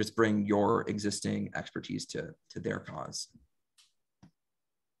 just bring your existing expertise to their cause.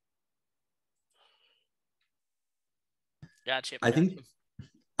 Gotcha.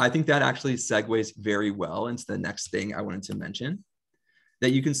 I think that actually segues very well into the next thing I wanted to mention,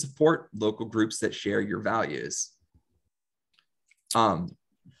 that you can support local groups that share your values.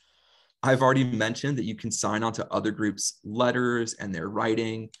 I've already mentioned that you can sign on to other groups' letters and their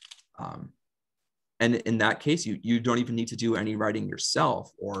writing. And in that case, you don't even need to do any writing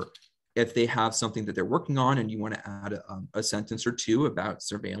yourself, or if they have something that they're working on and you want to add a sentence or two about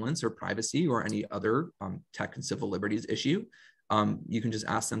surveillance or privacy or any other tech and civil liberties issue, you can just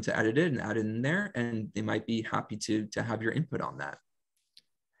ask them to edit it and add it in there, and they might be happy to have your input on that.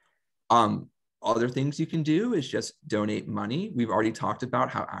 Other things you can do is just donate money. We've already talked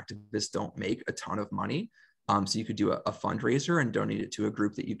about how activists don't make a ton of money. So you could do a fundraiser and donate it to a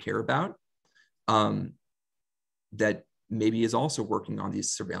group that you care about, that maybe is also working on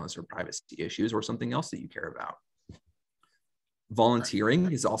these surveillance or privacy issues or something else that you care about.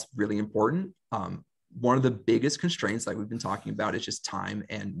 Volunteering is also really important. One of the biggest constraints, like we've been talking about, is just time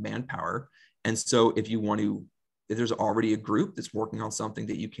and manpower. And so if there's already a group that's working on something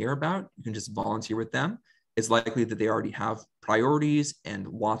that you care about, you can just volunteer with them. it's likely that they already have priorities and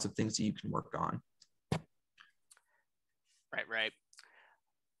lots of things that you can work on. Right.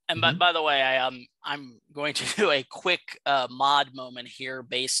 And by the way, I'm going to do a quick mod moment here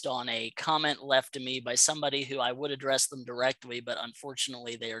based on a comment left to me by somebody who I would address them directly, but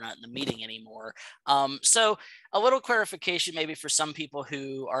unfortunately they are not in the meeting anymore. So a little clarification maybe for some people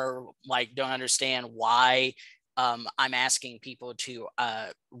who are like, don't understand why I'm asking people to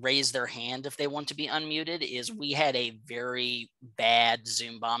raise their hand if they want to be unmuted is we had a very bad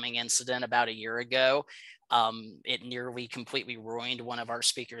Zoom bombing incident about a year ago. It nearly completely ruined one of our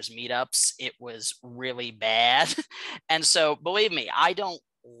speakers' meetups. It was really bad. And so believe me, I don't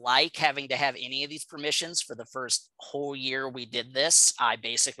like having to have any of these permissions for the first whole year we did this. I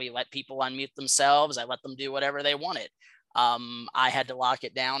basically let people unmute themselves. I let them do whatever they wanted. I had to lock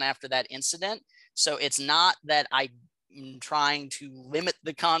it down after that incident. So it's not that I'm trying to limit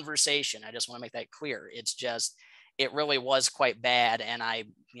the conversation. I just want to make that clear. It's just, it really was quite bad. And I,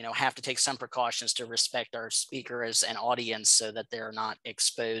 have to take some precautions to respect our speakers and audience so that they're not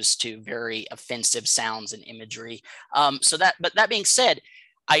exposed to very offensive sounds and imagery. But that being said,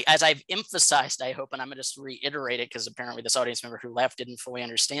 as I've emphasized, I hope, and I'm going to just reiterate it because apparently this audience member who left didn't fully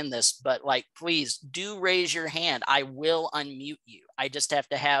understand this, but please do raise your hand. I will unmute you. I just have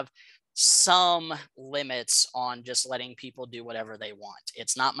to have some limits on just letting people do whatever they want.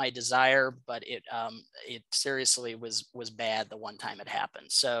 It's not my desire, but it seriously was bad the one time it happened.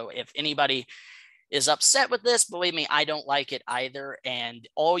 So if anybody is upset with this, believe me, I don't like it either. And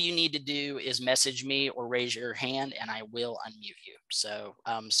all you need to do is message me or raise your hand and I will unmute you. So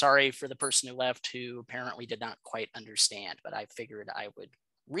sorry for the person who left who apparently did not quite understand, but I figured I would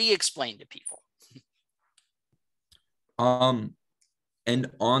re-explain to people.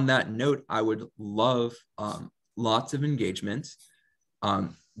 And on that note, I would love lots of engagement.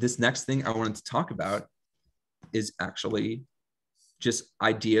 This next thing I wanted to talk about is actually just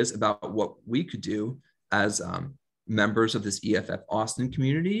ideas about what we could do as members of this EFF-Austin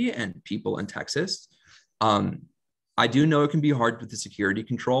community and people in Texas. I do know it can be hard with the security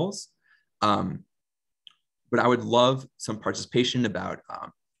controls, but I would love some participation about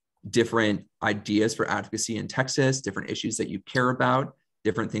different ideas for advocacy in Texas, different issues that you care about,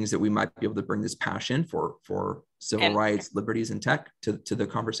 different things that we might be able to bring this passion for civil rights, liberties, and tech to the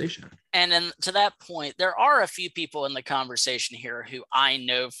conversation. And then to that point, there are a few people in the conversation here who I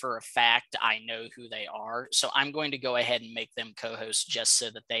know for a fact, I know who they are. So I'm going to go ahead and make them co-hosts just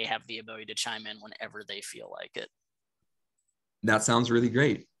so that they have the ability to chime in whenever they feel like it. That sounds really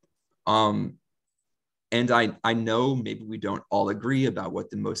great. And I know maybe we don't all agree about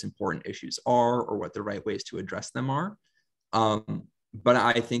what the most important issues are or what the right ways to address them are. But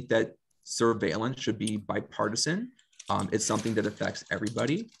I think that surveillance should be bipartisan. It's something that affects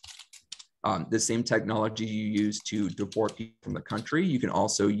everybody. The same technology you use to deport people from the country, you can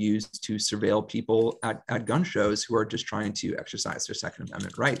also use to surveil people at gun shows who are just trying to exercise their Second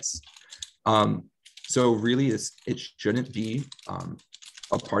Amendment rights. So really, it shouldn't be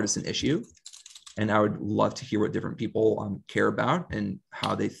a partisan issue. And I would love to hear what different people care about and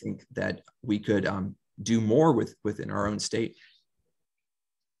how they think that we could do more within our own state.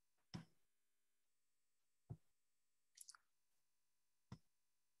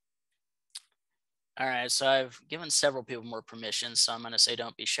 All right, so I've given several people more permission, so I'm going to say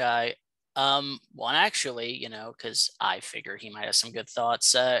don't be shy. Well, and actually, because I figure he might have some good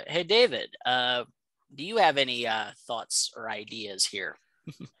thoughts. Hey, David, do you have any thoughts or ideas here?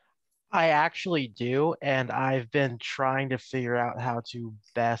 I actually do, and I've been trying to figure out how to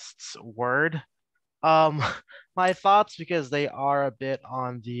best word my thoughts because they are a bit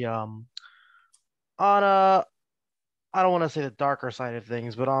on the I don't want to say the darker side of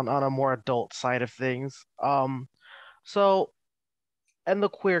things, but on a more adult side of things. So in the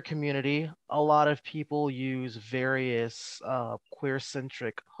queer community, a lot of people use various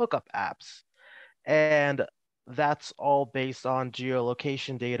queer-centric hookup apps, and that's all based on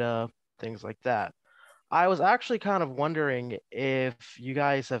geolocation data, things like that. I was actually kind of wondering if you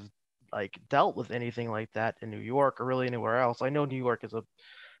guys have dealt with anything like that in New York or really anywhere else. I know New York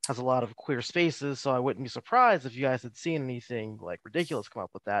has a lot of queer spaces, so I wouldn't be surprised if you guys had seen anything ridiculous come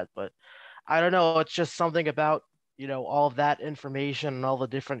up with that. But I don't know, it's just something about, all of that information and all the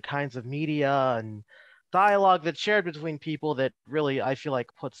different kinds of media and dialogue that's shared between people that really I feel like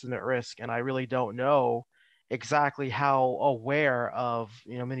puts them at risk. And I really don't know exactly how aware of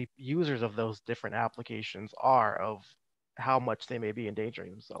many users of those different applications are of how much they may be endangering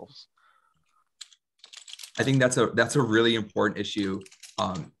themselves. I think that's a really important issue.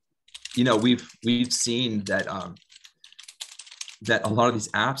 We've seen that that a lot of these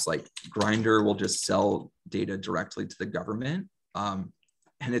apps like Grindr will just sell data directly to the government. And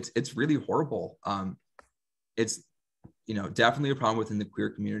it's really horrible. It's, you know, definitely a problem within the queer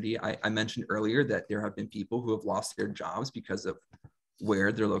community. I mentioned earlier that there have been people who have lost their jobs because of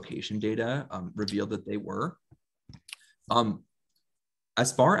where their location data revealed that they were.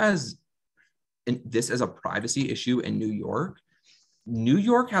 As far as this as a privacy issue in New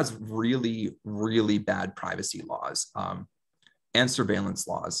York has really, really bad privacy laws and surveillance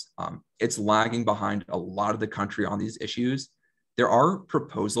laws. It's lagging behind a lot of the country on these issues. There are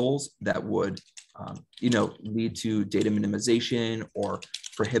proposals that would, you know, lead to data minimization or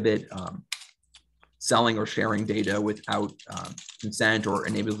prohibit selling or sharing data without consent, or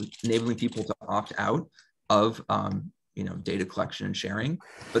enabling people to opt out of, you know, data collection and sharing.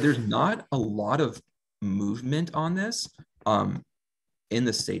 But there's not a lot of movement on this in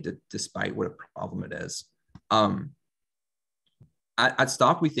the state, despite what a problem it is. At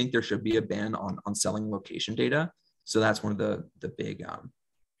STOP, we think there should be a ban on selling location data. So that's one of the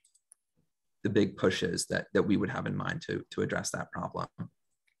big pushes that we would have in mind to address that problem.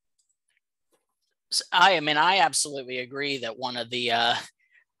 I mean, I absolutely agree that one of the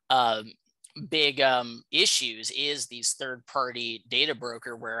big issues is these third-party data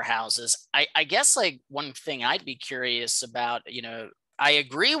broker warehouses. I guess like one thing I'd be curious about, you know, I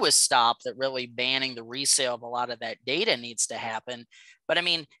agree with STOP that really banning the resale of a lot of that data needs to happen. But I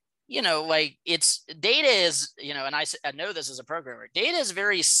mean, you know, like data is, you know, and I know this as a programmer, data is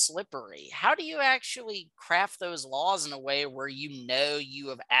very slippery. How do you actually craft those laws in a way where you know you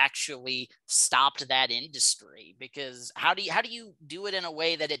have actually stopped that industry? Because how do you do it in a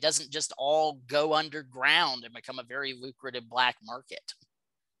way that it doesn't just all go underground and become a very lucrative black market?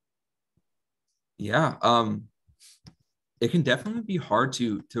 Yeah, it can definitely be hard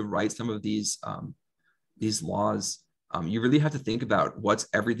to write some of these laws. You really have to think about what's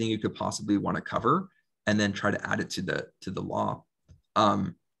everything you could possibly want to cover, and then try to add it to the law.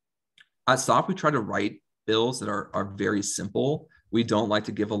 At STOP, we try to write bills that are very simple. We don't like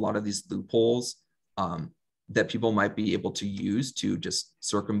to give a lot of these loopholes that people might be able to use to just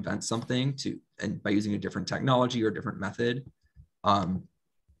circumvent something and by using a different technology or a different method.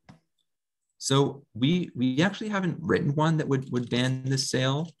 So we actually haven't written one that would ban this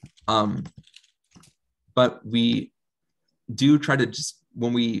sale, but we do try to just,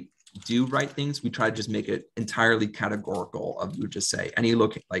 when we do write things, we try to just make it entirely categorical. You would just say any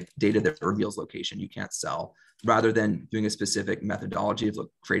like data that reveals location you can't sell, rather than doing a specific methodology of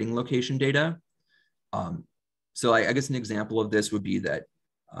creating location data. So I guess an example of this would be that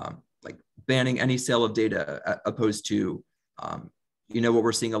like banning any sale of data, opposed to you know, what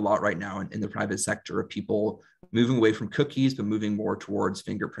we're seeing a lot right now in the private sector of people moving away from cookies, but moving more towards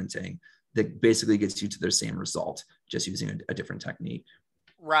fingerprinting, that basically gets you to the same result, just using a different technique.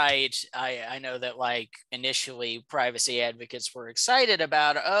 Right. I know that like initially privacy advocates were excited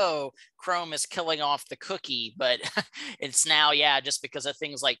about, oh, Chrome is killing off the cookie, but it's now, yeah, just because of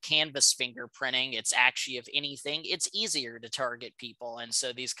things like canvas fingerprinting, it's actually, if anything, it's easier to target people. And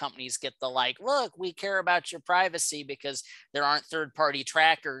so these companies get the like, look, we care about your privacy because there aren't third-party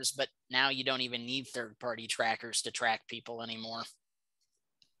trackers, but now you don't even need third-party trackers to track people anymore.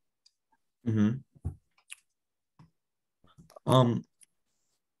 Mm-hmm.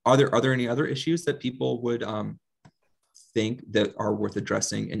 Are there any other issues that people would think that are worth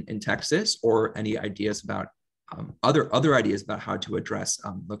addressing in Texas, or any ideas about other ideas about how to address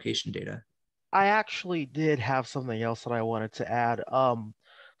location data? I actually did have something else that I wanted to add.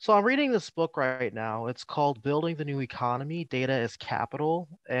 So I'm reading this book right now. It's called Building the New Economy, Data is Capital,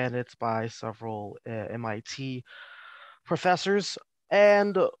 and it's by several MIT professors.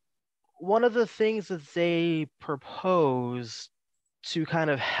 And one of the things that they propose to kind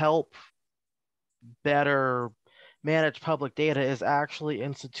of help better manage public data is actually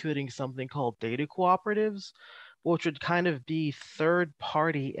instituting something called data cooperatives, which would kind of be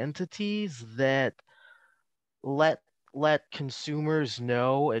third-party entities that let consumers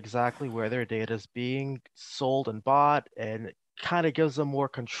know exactly where their data is being sold and bought, and kind of gives them more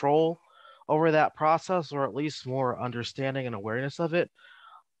control over that process, or at least more understanding and awareness of it.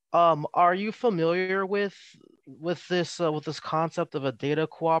 Are you familiar with this concept of a data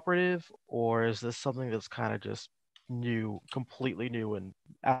cooperative, or is this something that's kind of just new, completely new and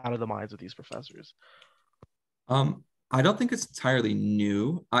out of the minds of these professors? I don't think it's entirely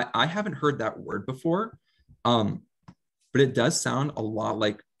new. I haven't heard that word before, but it does sound a lot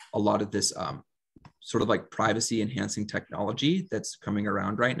like a lot of this sort of like privacy enhancing technology that's coming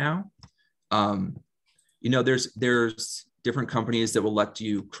around right now. You know, there's different companies that will let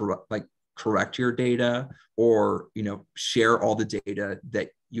you correct your data or, share all the data that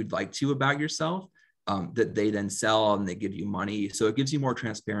you'd like to about yourself, that they then sell and they give you money. So it gives you more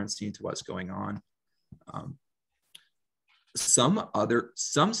transparency into what's going on.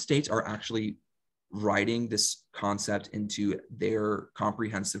 Some states are actually writing this concept into their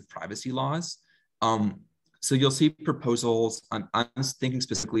comprehensive privacy laws. So you'll see proposals. I'm thinking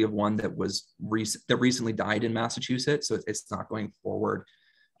specifically of one that recently died in Massachusetts, so it's not going forward.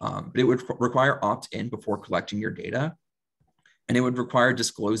 But it would require opt-in before collecting your data, and it would require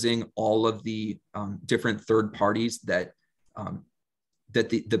disclosing all of the different third parties that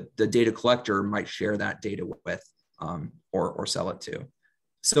the data collector might share that data with, or sell it to.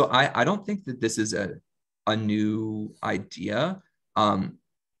 So I don't think that this is a new idea.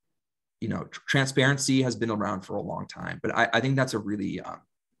 Transparency has been around for a long time, but I think that's a really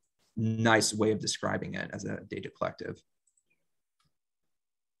nice way of describing it as a data collective.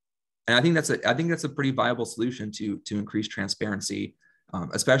 And I think that's a pretty viable solution to increase transparency,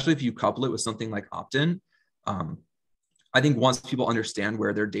 especially if you couple it with something like opt-in. I think once people understand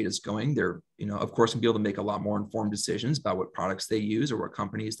where their data is going, they're, of course, will be able to make a lot more informed decisions about what products they use or what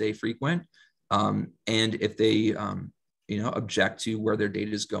companies they frequent. And if they, object to where their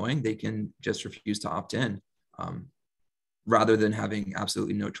data is going, they can just refuse to opt in, rather than having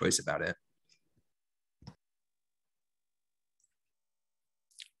absolutely no choice about it.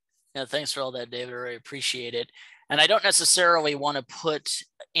 Yeah, thanks for all that, David. I really appreciate it. And I don't necessarily want to put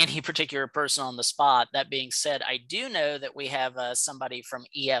any particular person on the spot. That being said, I do know that we have somebody from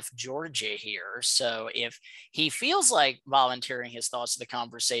EF Georgia here. So if he feels like volunteering his thoughts to the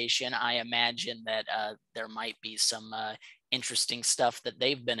conversation, I imagine that there might be some interesting stuff that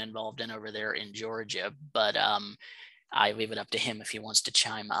they've been involved in over there in Georgia. But I leave it up to him if he wants to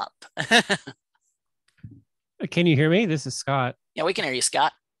chime up. Can you hear me? This is Scott. Yeah, we can hear you,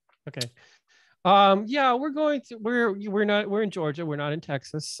 Scott. Okay. Yeah, we're in Georgia. We're not in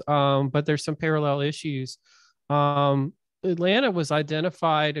Texas. But there's some parallel issues. Atlanta was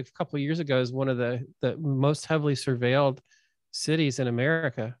identified a couple of years ago as one of the most heavily surveilled cities in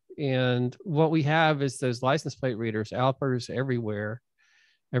America. And what we have is those license plate readers, Alpers everywhere.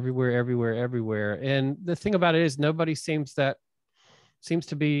 And the thing about it is nobody seems to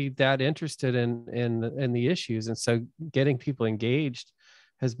be that interested in the issues. And so getting people engaged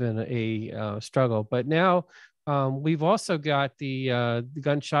has been a struggle. But now we've also got the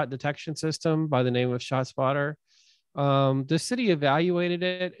gunshot detection system by the name of ShotSpotter. The city evaluated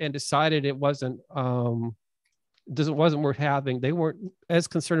it and decided it wasn't worth having. They weren't as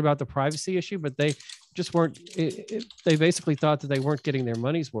concerned about the privacy issue, but they just weren't. They basically thought that they weren't getting their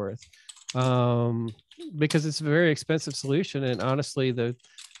money's worth, because it's a very expensive solution. And honestly, the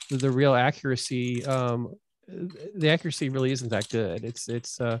real accuracy. The accuracy really isn't that good.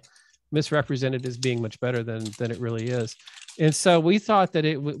 It's misrepresented as being much better than it really is. And so we thought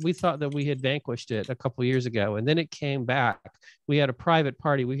that we had vanquished it a couple of years ago, and then it came back. We had a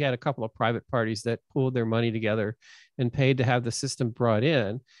couple of private parties that pooled their money together and paid to have the system brought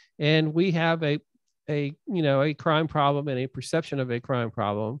in. And we have a crime problem and a perception of a crime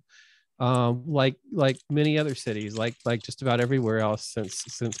problem, like many other cities, like just about everywhere else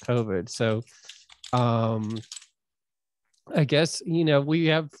since COVID. So I guess, we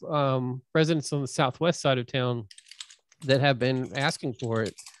have residents on the southwest side of town that have been asking for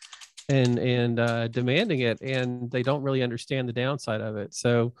it and demanding it, and they don't really understand the downside of it.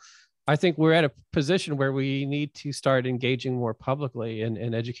 So I think we're at a position where we need to start engaging more publicly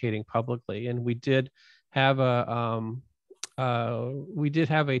and educating publicly. And we did have a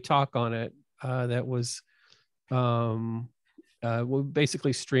talk on it that was we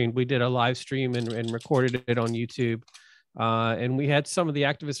basically streamed. We did a live stream and recorded it on YouTube. And we had some of the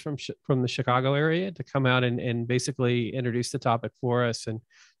activists from the Chicago area to come out and basically introduce the topic for us and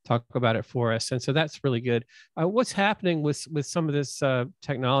talk about it for us. And so that's really good. What's happening with some of this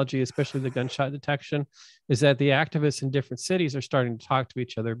technology, especially the gunshot detection, is that the activists in different cities are starting to talk to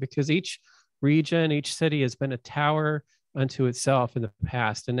each other, because each region, each city has been a tower unto itself in the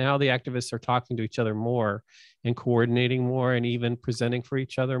past. And now the activists are talking to each other more and coordinating more and even presenting for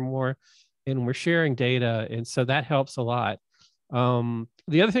each other more. And we're sharing data. And so that helps a lot.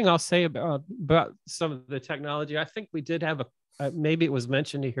 The other thing I'll say about some of the technology, I think we did have maybe it was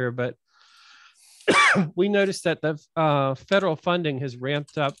mentioned here, but we noticed that the federal funding has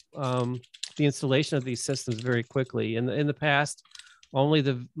ramped up the installation of these systems very quickly. In the past, only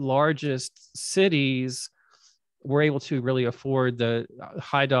the largest cities were able to really afford the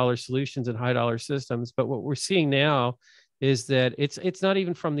high dollar solutions and high dollar systems. But what we're seeing now is that it's not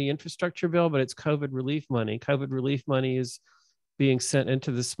even from the infrastructure bill, but it's COVID relief money. COVID relief money is being sent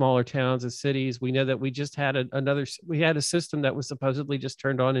into the smaller towns and cities. We know that we just had we had a system that was supposedly just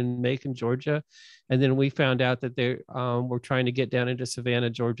turned on in Macon, Georgia. And then we found out that they were trying to get down into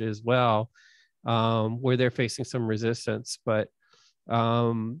Savannah, Georgia as well, where they're facing some resistance. But we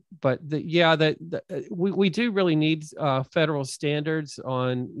do really need federal standards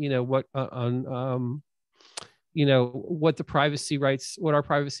on, what the privacy rights, what our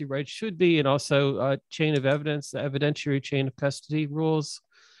privacy rights should be, and also chain of evidence, the evidentiary chain of custody rules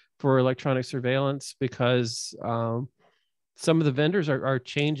for electronic surveillance, because some of the vendors are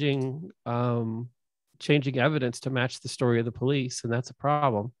changing evidence to match the story of the police, and that's a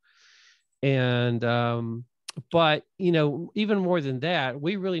problem. And but even more than that,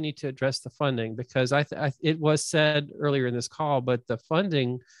 we really need to address the funding, because it was said earlier in this call, but the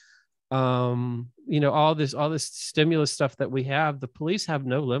funding, all this stimulus stuff that we have, the police have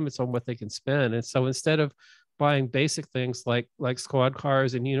no limits on what they can spend. And so instead of buying basic things like squad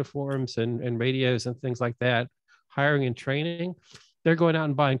cars and uniforms and radios and things like that, hiring and training, they're going out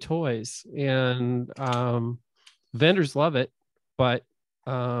and buying toys. And vendors love it, but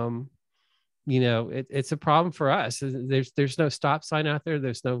it's a problem for us. There's no stop sign out there.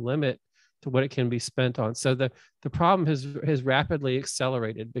 There's no limit to what it can be spent on. So the problem has rapidly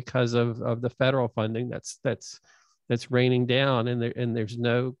accelerated because of the federal funding that's raining down, and there's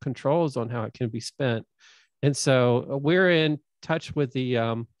no controls on how it can be spent. And so we're in touch with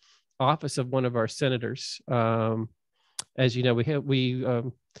the office of one of our senators. As you know, we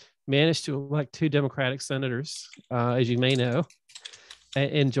managed to elect 2 Democratic senators, as you may know,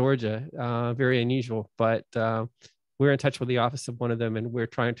 in Georgia. Very unusual, but we're in touch with the office of one of them, and we're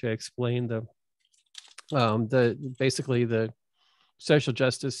trying to explain basically the social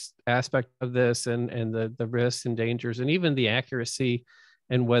justice aspect of this, and the risks and dangers, and even the accuracy,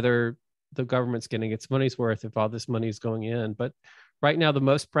 and whether the government's getting its money's worth if all this money is going in. But right now, the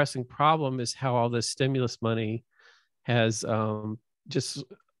most pressing problem is how all this stimulus money has just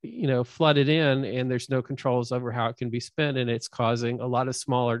flooded in, and there's no controls over how it can be spent, and it's causing a lot of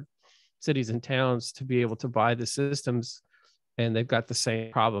smaller cities and towns to be able to buy the systems, and they've got the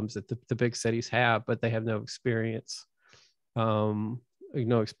same problems that the big cities have, but they have no experience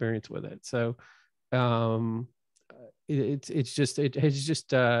with it. So it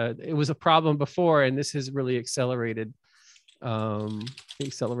was a problem before, and this has really accelerated the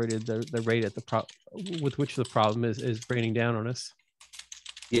rate with which the problem is raining down on us.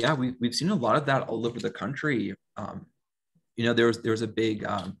 Yeah, we've seen a lot of that all over the country. There was a big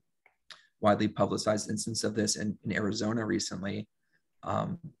widely publicized instance of this in Arizona recently.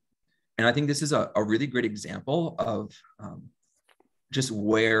 And I think this is a really great example of just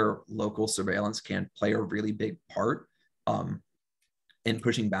where local surveillance can play a really big part in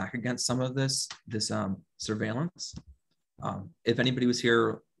pushing back against some of this surveillance. If anybody was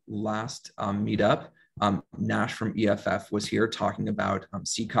here last meetup, Nash from EFF was here talking about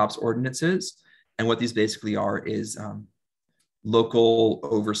CCOPS ordinances. And what these basically are is local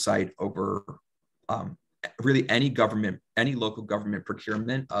oversight over really any local government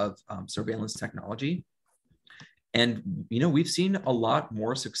procurement of surveillance technology. And, we've seen a lot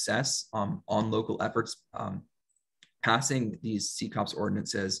more success on local efforts passing these CCOPS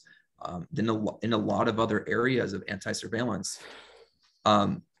ordinances than in a lot of other areas of anti-surveillance.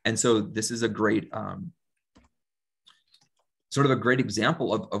 And so this is a great, sort of a great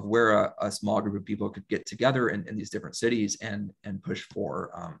example of where a small group of people could get together in these different cities and push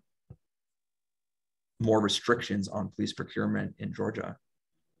for more restrictions on police procurement in Georgia.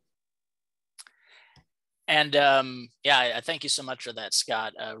 And I thank you so much for that,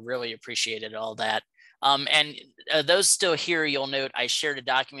 Scott. Really appreciated all that. And those still here, you'll note I shared a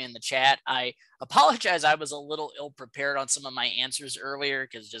document in the chat. I apologize, I was a little ill-prepared on some of my answers earlier,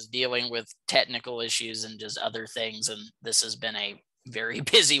 because just dealing with technical issues and just other things, and this has been a very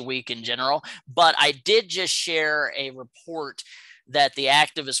busy week in general. But I did just share a report that the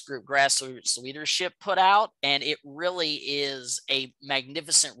activist group Grassroots Leadership put out, and it really is a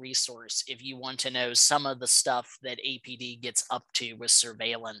magnificent resource if you want to know some of the stuff that APD gets up to with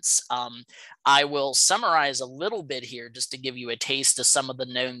surveillance. I will summarize a little bit here just to give you a taste of some of the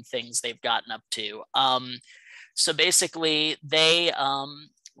known things they've gotten up to. So basically, APD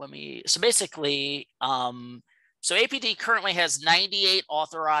currently has 98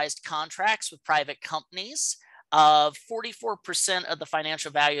 authorized contracts with private companies. 44% of the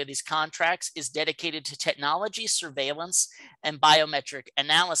financial value of these contracts is dedicated to technology, surveillance, and biometric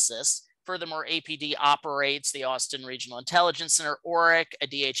analysis. Furthermore, APD operates the Austin Regional Intelligence Center, ORIC, a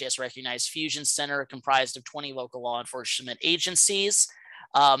DHS-recognized fusion center comprised of 20 local law enforcement agencies.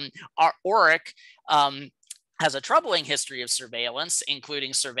 Our ORIC has a troubling history of surveillance,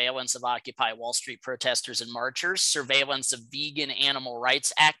 including surveillance of Occupy Wall Street protesters and marchers, surveillance of vegan animal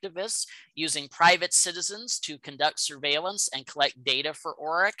rights activists, using private citizens to conduct surveillance and collect data for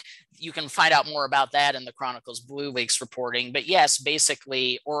ORIC. You can find out more about that in the Chronicle's Blue Leaks reporting. But yes,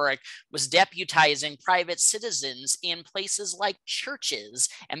 basically, ORIC was deputizing private citizens in places like churches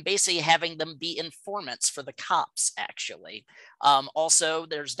and basically having them be informants for the cops, actually. Also,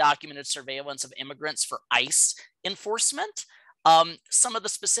 there's documented surveillance of immigrants for ICE enforcement. Some of the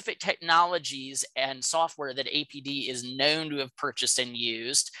specific technologies and software that APD is known to have purchased and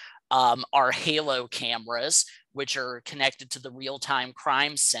used are Halo cameras, which are connected to the Real-Time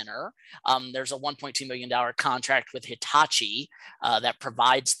Crime Center. There's a $1.2 million contract with Hitachi that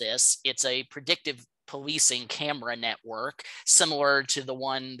provides this. It's a predictive policing camera network, similar to the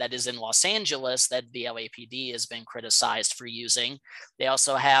one that is in Los Angeles that the LAPD has been criticized for using. They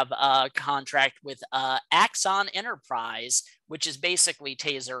also have a contract with Axon Enterprise, which is basically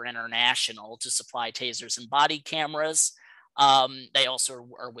Taser International, to supply tasers and body cameras. They also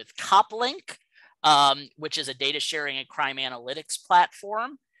are with CopLink, which is a data sharing and crime analytics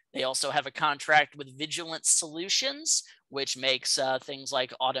platform. They also have a contract with Vigilance Solutions, which makes things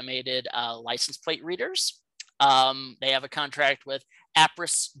like automated license plate readers. They have a contract with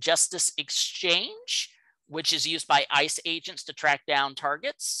Appriss Justice Exchange, which is used by ICE agents to track down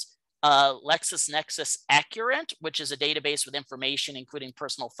targets. LexisNexis Accurate, which is a database with information, including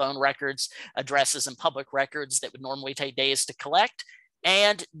personal phone records, addresses, and public records that would normally take days to collect.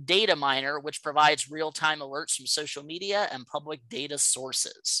 And Data Miner, which provides real-time alerts from social media and public data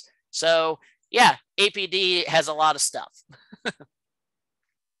sources. So yeah, APD has a lot of stuff. It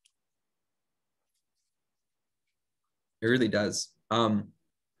really does. And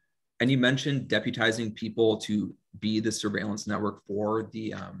you mentioned deputizing people to be the surveillance network for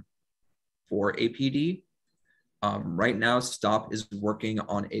the for APD. Right now, STOP is working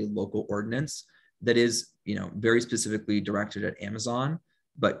on a local ordinance that is, very specifically directed at Amazon,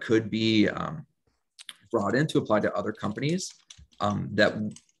 but could be brought in to apply to other companies.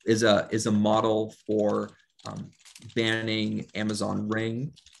 That is a model for banning Amazon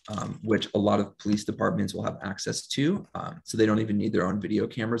Ring, which a lot of police departments will have access to. So they don't even need their own video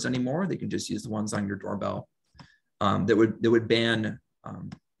cameras anymore. They can just use the ones on your doorbell. That would ban,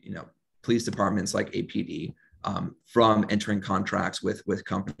 police departments like APD from entering contracts with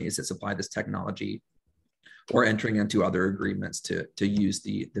companies that supply this technology, or entering into other agreements to use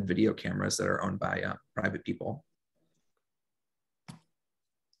the video cameras that are owned by private people.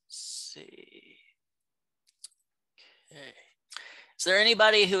 Let's see. Okay. Is there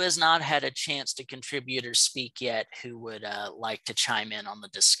anybody who has not had a chance to contribute or speak yet who would like to chime in on the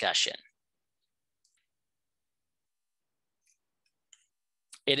discussion?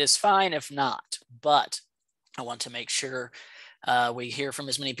 It is fine if not, but I want to make sure we hear from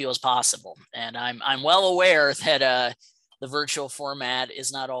as many people as possible. And I'm well aware that the virtual format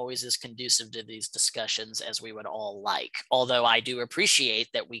is not always as conducive to these discussions as we would all like. Although I do appreciate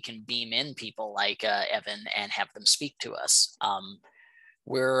that we can beam in people like Evan and have them speak to us. And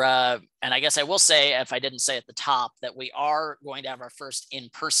I guess I will say, if I didn't say at the top, that we are going to have our first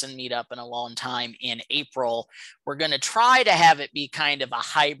in-person meetup in a long time in April. We're going to try to have it be kind of a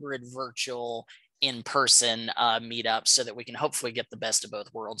hybrid virtual in-person meetup so that we can hopefully get the best of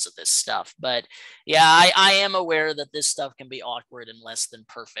both worlds of this stuff. But yeah, I am aware that this stuff can be awkward and less than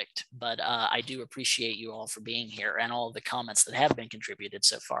perfect, but I do appreciate you all for being here, and all of the comments that have been contributed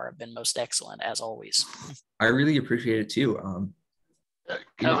so far have been most excellent, as always. I really appreciate it too.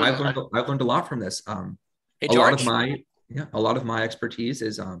 I've learned a lot from this. Hey, a lot of my expertise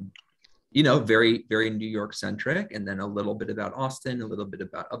is very, very New York centric, and then a little bit about Austin, a little bit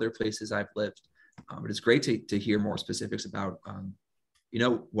about other places I've lived. But it's great to hear more specifics about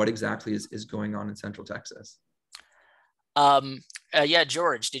what exactly is going on in Central Texas. Yeah,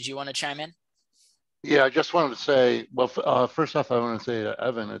 George, did you want to chime in? Yeah, I just wanted to say, well, first off, I want to say to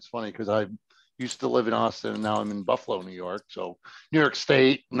Evan, it's funny because I used to live in Austin and now I'm in Buffalo, New York. So New York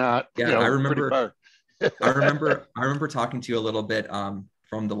State, not, I remember I remember talking to you a little bit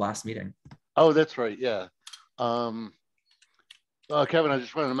from the last meeting. Oh, that's right. Yeah. Kevin, I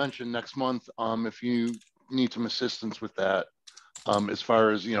just wanted to mention next month, if you need some assistance with that, as far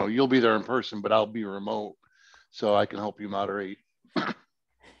as, you'll be there in person, but I'll be remote, so I can help you moderate.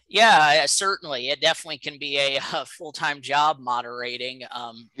 Yeah, certainly. It definitely can be a full-time job moderating.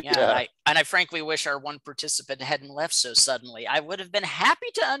 And I frankly wish our one participant hadn't left so suddenly. I would have been happy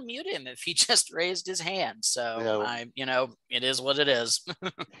to unmute him if he just raised his hand. So it is what it is.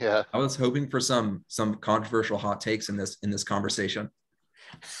 Yeah. I was hoping for some controversial hot takes in this conversation.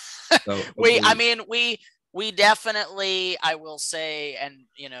 So we We definitely, I will say, and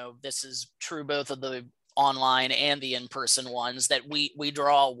this is true both of the online and the in-person ones, that we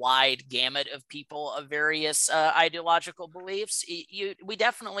draw a wide gamut of people of various ideological beliefs. We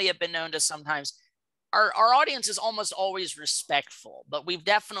definitely have been known to sometimes, our audience is almost always respectful, but we've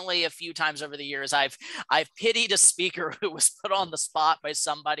definitely a few times over the years, I've pitied a speaker who was put on the spot by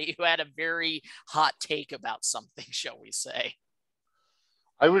somebody who had a very hot take about something, shall we say.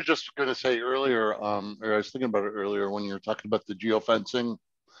 I was just going to say earlier, or I was thinking about it earlier when you were talking about the geofencing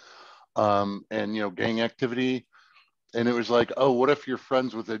and gang activity, and it was like, oh, what if you're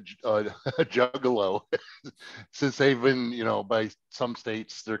friends with a juggalo? Since they've been, by some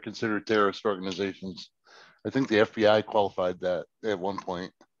states, they're considered terrorist organizations. I think the FBI qualified that at one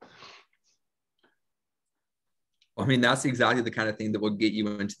point. I mean, that's exactly the kind of thing that will get you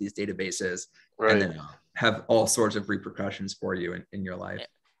into these databases, right, and then have all sorts of repercussions for you in your life.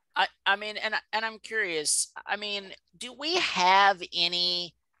 I mean, and I'm curious, I mean, do we have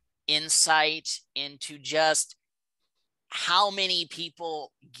any insight into just how many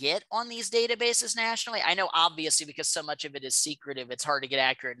people get on these databases nationally? I know obviously because so much of it is secretive, it's hard to get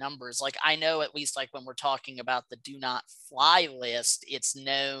accurate numbers. Like I know at least like when we're talking about the do not fly list, it's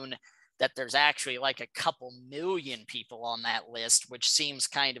known that there's actually like a couple million people on that list, which seems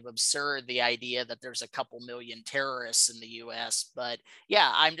kind of absurd, the idea that there's a couple million terrorists in the US. But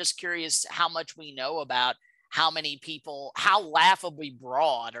yeah, I'm just curious how much we know about how many people, how laughably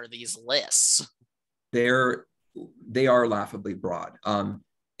broad are these lists? They are laughably broad.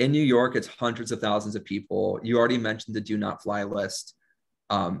 In New York, it's hundreds of thousands of people. You already mentioned the do not fly list.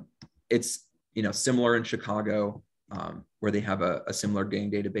 It's similar in Chicago, where they have a similar gang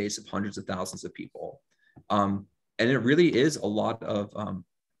database of hundreds of thousands of people. And it really is a lot of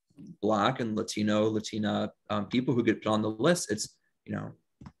Black and Latina people who get put on the list.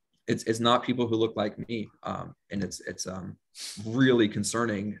 It's not people who look like me. And it's really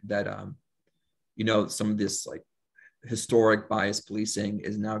concerning that some of this like historic bias policing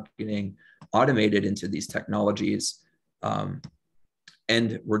is now getting automated into these technologies.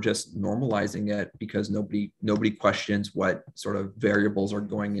 And we're just normalizing it because nobody questions what sort of variables are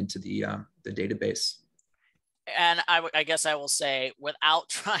going into the database. And I guess I will say, without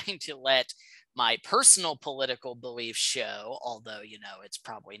trying to let my personal political beliefs show, although, it's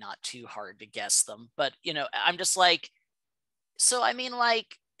probably not too hard to guess them, but, I'm just like, so, I mean,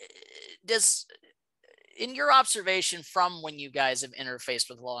 like, in your observation from when you guys have interfaced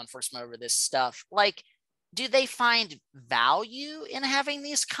with law enforcement over this stuff, like, do they find value in having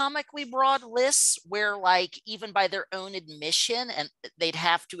these comically broad lists where, like, even by their own admission, and they'd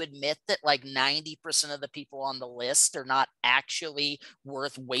have to admit that like 90% of the people on the list are not actually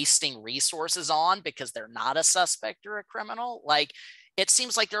worth wasting resources on because they're not a suspect or a criminal? Like, it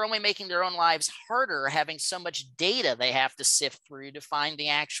seems like they're only making their own lives harder having so much data they have to sift through to find the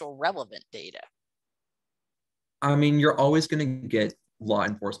actual relevant data. I mean, you're always going to get law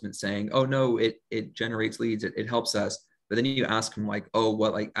enforcement saying, oh no, it generates leads, it helps us. But then you ask them like, oh,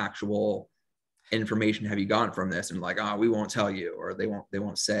 what like actual information have you gotten from this? And like, we won't tell you, or they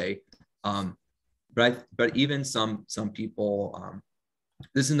won't say. But even some people,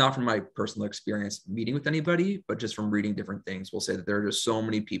 this is not from my personal experience meeting with anybody, but just from reading different things, will say that there are just so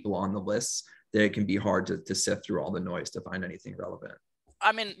many people on the lists that it can be hard to sift through all the noise to find anything relevant.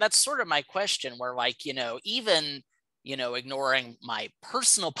 I mean, that's sort of my question, where like, even ignoring my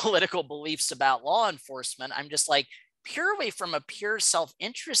personal political beliefs about law enforcement, I'm just like, purely from a pure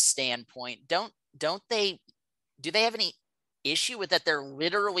self-interest standpoint, do they have any issue with that? They're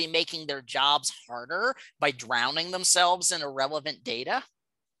literally making their jobs harder by drowning themselves in irrelevant data?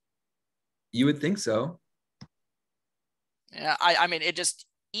 You would think so. Yeah, I mean, it just,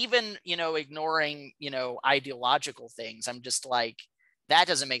 even, ignoring, ideological things, I'm just like, that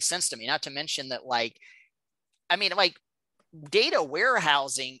doesn't make sense to me. Not to mention that, like, I mean, like, data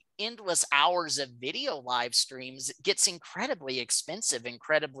warehousing, endless hours of video live streams gets incredibly expensive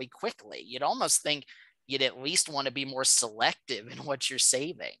incredibly quickly. You'd almost think you'd at least want to be more selective in what you're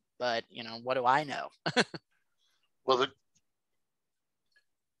saving. But, what do I know? Well,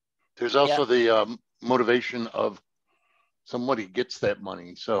 there's also the motivation of somebody gets that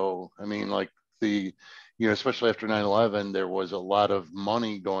money. So, I mean, like especially after 9/11, there was a lot of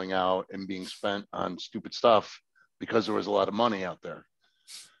money going out and being spent on stupid stuff because there was a lot of money out there.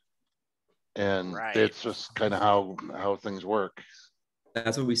 And It's just kind of how things work.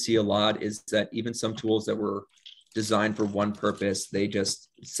 That's what we see a lot, is that even some tools that were designed for one purpose, they just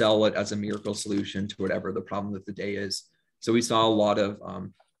sell it as a miracle solution to whatever the problem of the day is. So we saw a lot of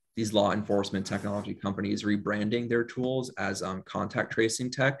these law enforcement technology companies rebranding their tools as contact tracing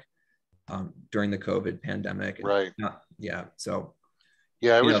tech. during the COVID pandemic. Right. Yeah. So.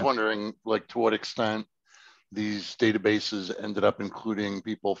 Yeah, I was wondering, like, to what extent these databases ended up including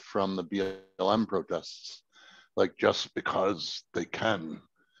people from the BLM protests, like just because they can.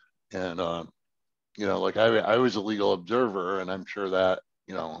 And, like I was a legal observer, and I'm sure that,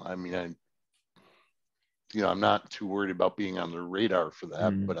 I'm not too worried about being on the radar for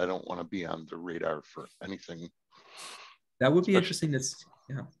that, but I don't want to be on the radar for anything. That would be interesting to see.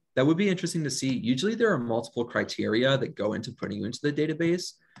 Yeah. That would be interesting to see. Usually there are multiple criteria that go into putting you into the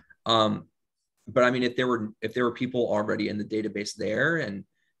database. But I mean, if there were people already in the database there and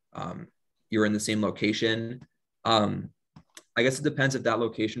you're in the same location, I guess it depends if that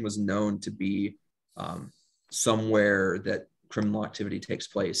location was known to be somewhere that criminal activity takes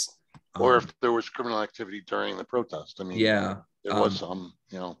place. Or if there was criminal activity during the protest. I mean, yeah, there was some,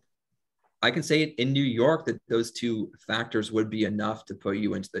 I can say in New York that those two factors would be enough to put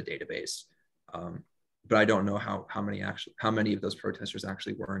you into the database. But I don't know how many of those protesters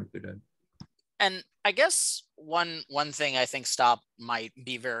actually were included. And I guess one thing I think Stop might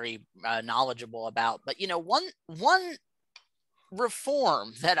be very knowledgeable about, but one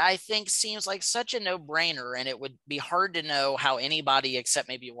reform that I think seems like such a no-brainer, and it would be hard to know how anybody except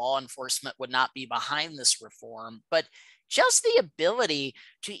maybe law enforcement would not be behind this reform, but just the ability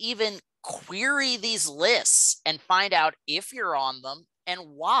to even query these lists and find out if you're on them and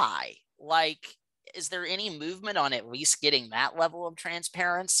why. Like, is there any movement on at least getting that level of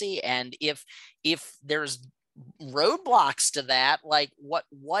transparency? And if there's roadblocks to that, like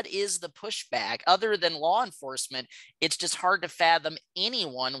what is the pushback other than law enforcement? It's just hard to fathom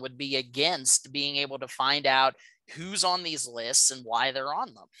anyone would be against being able to find out who's on these lists and why they're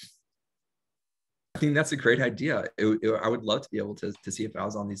on them. I think that's a great idea. I would love to be able to see if I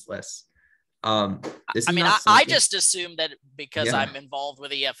was on these lists. I just assume that because I'm involved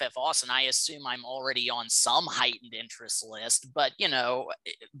with EFF-Austin, I assume I'm already on some heightened interest list, but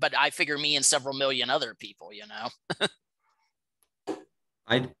I figure me and several million other people,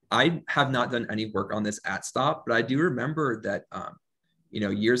 I have not done any work on this at Stop, but I do remember that,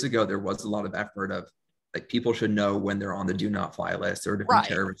 years ago, there was a lot of effort of like people should know when they're on the do not fly list or different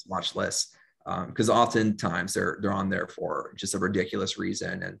terrorist watch lists. Because oftentimes they're on there for just a ridiculous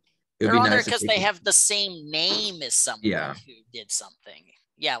reason. And they're on there because they have the same name as someone who did something.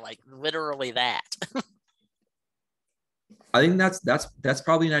 Yeah, like literally that. I think that's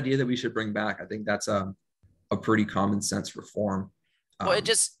probably an idea that we should bring back. I think that's a pretty common sense reform. Well, it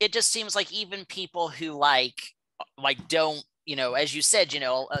just seems like even people who like don't, as you said,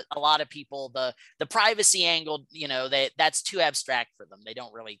 a lot of people, the privacy angle, that's too abstract for them. They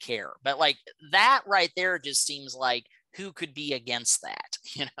don't really care. But like that right there just seems like who could be against that,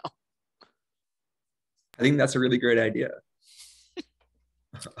 I think that's a really great idea.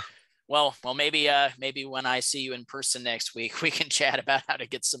 Well, maybe when I see you in person next week, we can chat about how to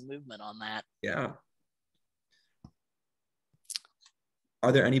get some movement on that. Yeah.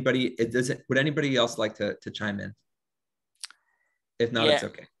 Are there would anybody else like to chime in? If not, it's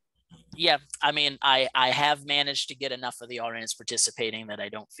okay. Yeah, I mean, I have managed to get enough of the audience participating that I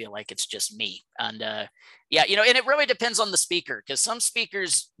don't feel like it's just me. And and it really depends on the speaker, because some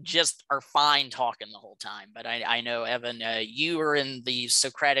speakers just are fine talking the whole time. But I know, Evan, you are in the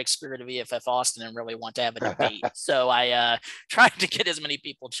Socratic spirit of EFF-Austin and really want to have a debate. So I tried to get as many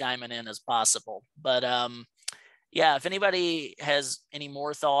people chiming in as possible. But if anybody has any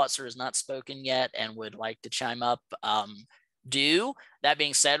more thoughts or has not spoken yet and would like to chime up, do. That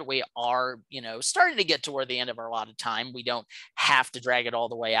being said, we are, starting to get toward the end of our allotted time. We don't have to drag it all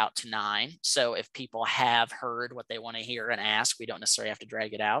the way out to 9. So if people have heard what they want to hear and ask, we don't necessarily have to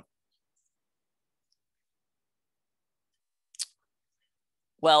drag it out.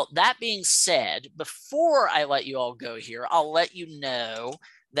 Well, that being said, before I let you all go here, I'll let you know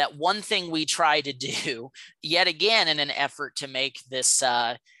that one thing we try to do, yet again, in an effort to make this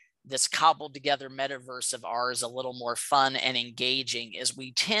this cobbled together metaverse of ours a little more fun and engaging, is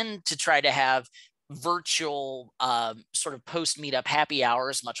we tend to try to have virtual sort of post meetup happy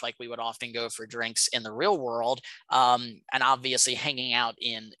hours, much like we would often go for drinks in the real world. And obviously hanging out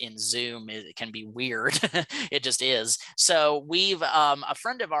in Zoom, it can be weird. It just is. So we've a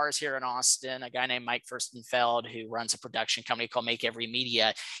friend of ours here in Austin, a guy named Mike Furstenfeld, who runs a production company called Make Every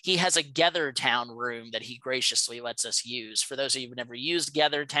Media. He has a GetherTown room that he graciously lets us use. For those of you who've never used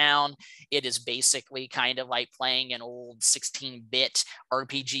GetherTown, it is basically kind of like playing an old 16-bit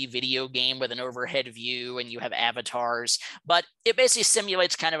RPG video game with an overhead overhead view and you have avatars, but it basically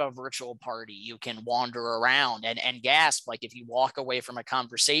simulates kind of a virtual party. You can wander around and gasp. Like if you walk away from a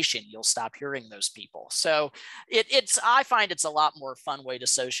conversation, you'll stop hearing those people. So I find it's a lot more fun way to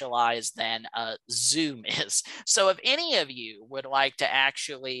socialize than Zoom is. So if any of you would like to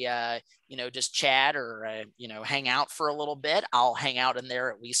actually, just chat or, hang out for a little bit, I'll hang out in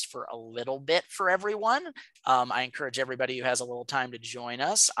there at least for a little bit for everyone. I encourage everybody who has a little time to join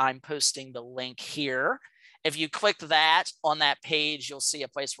us. I'm posting the link here. If you click that on that page, you'll see a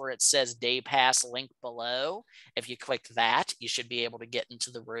place where it says Day Pass link below. If you click that, you should be able to get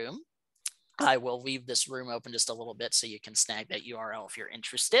into the room. I will leave this room open just a little bit so you can snag that URL if you're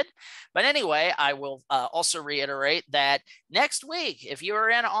interested. But anyway, I will also reiterate that next week, if you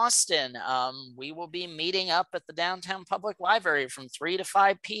are in Austin, we will be meeting up at the Downtown Public Library from 3 to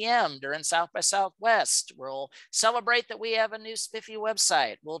 5 p.m. during South by Southwest. We'll celebrate that we have a new spiffy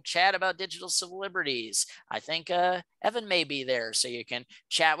website. We'll chat about digital civil liberties. I think Evan may be there, so you can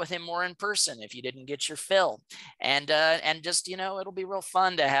chat with him more in person if you didn't get your fill. And just, it'll be real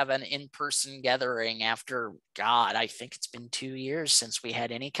fun to have an in-person gathering after, God, I think it's been 2 years since we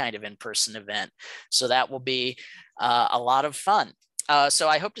had any kind of in-person event. So that will be a lot of fun. So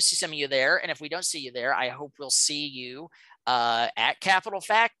I hope to see some of you there. And if we don't see you there, I hope we'll see you at Capitol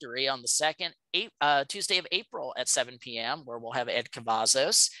Factory on the second Tuesday of April at 7 p.m., where we'll have Ed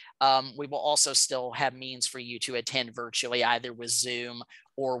Cavazos. We will also still have means for you to attend virtually, either with Zoom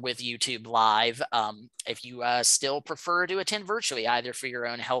or with YouTube Live. If you still prefer to attend virtually, either for your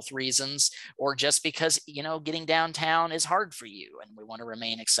own health reasons or just because, getting downtown is hard for you and we want to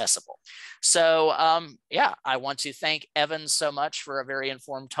remain accessible. So I want to thank Evan so much for a very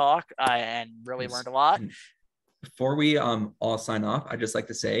informed talk and really learned a lot. Before we all sign off, I'd just like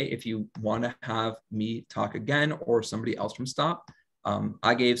to say, if you want to have me talk again or somebody else from STOP,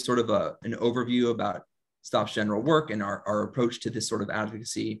 I gave sort of an overview about STOP's general work and our approach to this sort of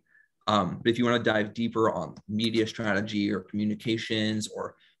advocacy. But if you want to dive deeper on media strategy or communications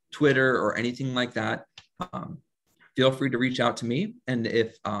or Twitter or anything like that, feel free to reach out to me. And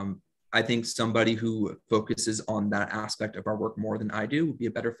if I think somebody who focuses on that aspect of our work more than I do would be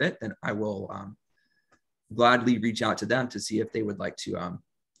a better fit, then I will gladly reach out to them to see if they would like to,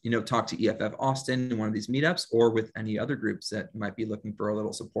 talk to EFF-Austin in one of these meetups or with any other groups that might be looking for a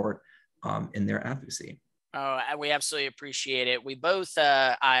little support in their advocacy. Oh, we absolutely appreciate it. We both,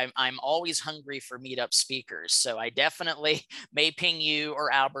 I'm always hungry for meetup speakers. So I definitely may ping you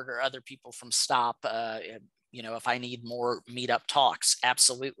or Albert or other people from STOP, if I need more meetup talks,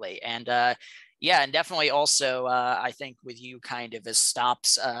 absolutely. And and definitely also, I think with you kind of as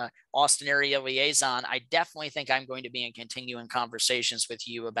STOP's Austin area liaison, I definitely think I'm going to be in continuing conversations with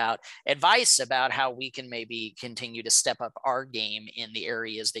you about advice about how we can maybe continue to step up our game in the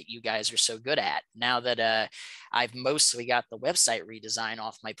areas that you guys are so good at. Now that I've mostly got the website redesign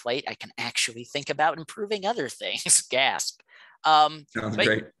off my plate, I can actually think about improving other things. Gasp. Sounds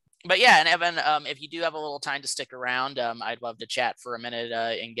great. But yeah, and Evan, if you do have a little time to stick around, I'd love to chat for a minute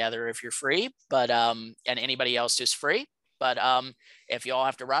and gather if you're free, but and anybody else who's free. But if you all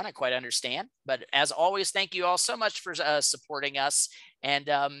have to run, I quite understand. But as always, thank you all so much for supporting us.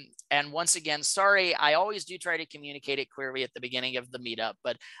 And once again, sorry, I always do try to communicate it clearly at the beginning of the meetup,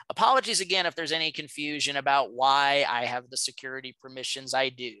 but apologies again if there's any confusion about why I have the security permissions I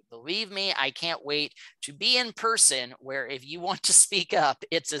do. Believe me, I can't wait to be in person where if you want to speak up,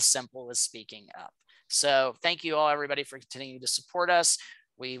 it's as simple as speaking up. So thank you all, everybody, for continuing to support us.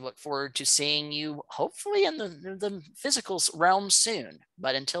 We look forward to seeing you hopefully in the physical realm soon.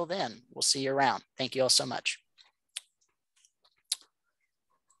 But until then, we'll see you around. Thank you all so much.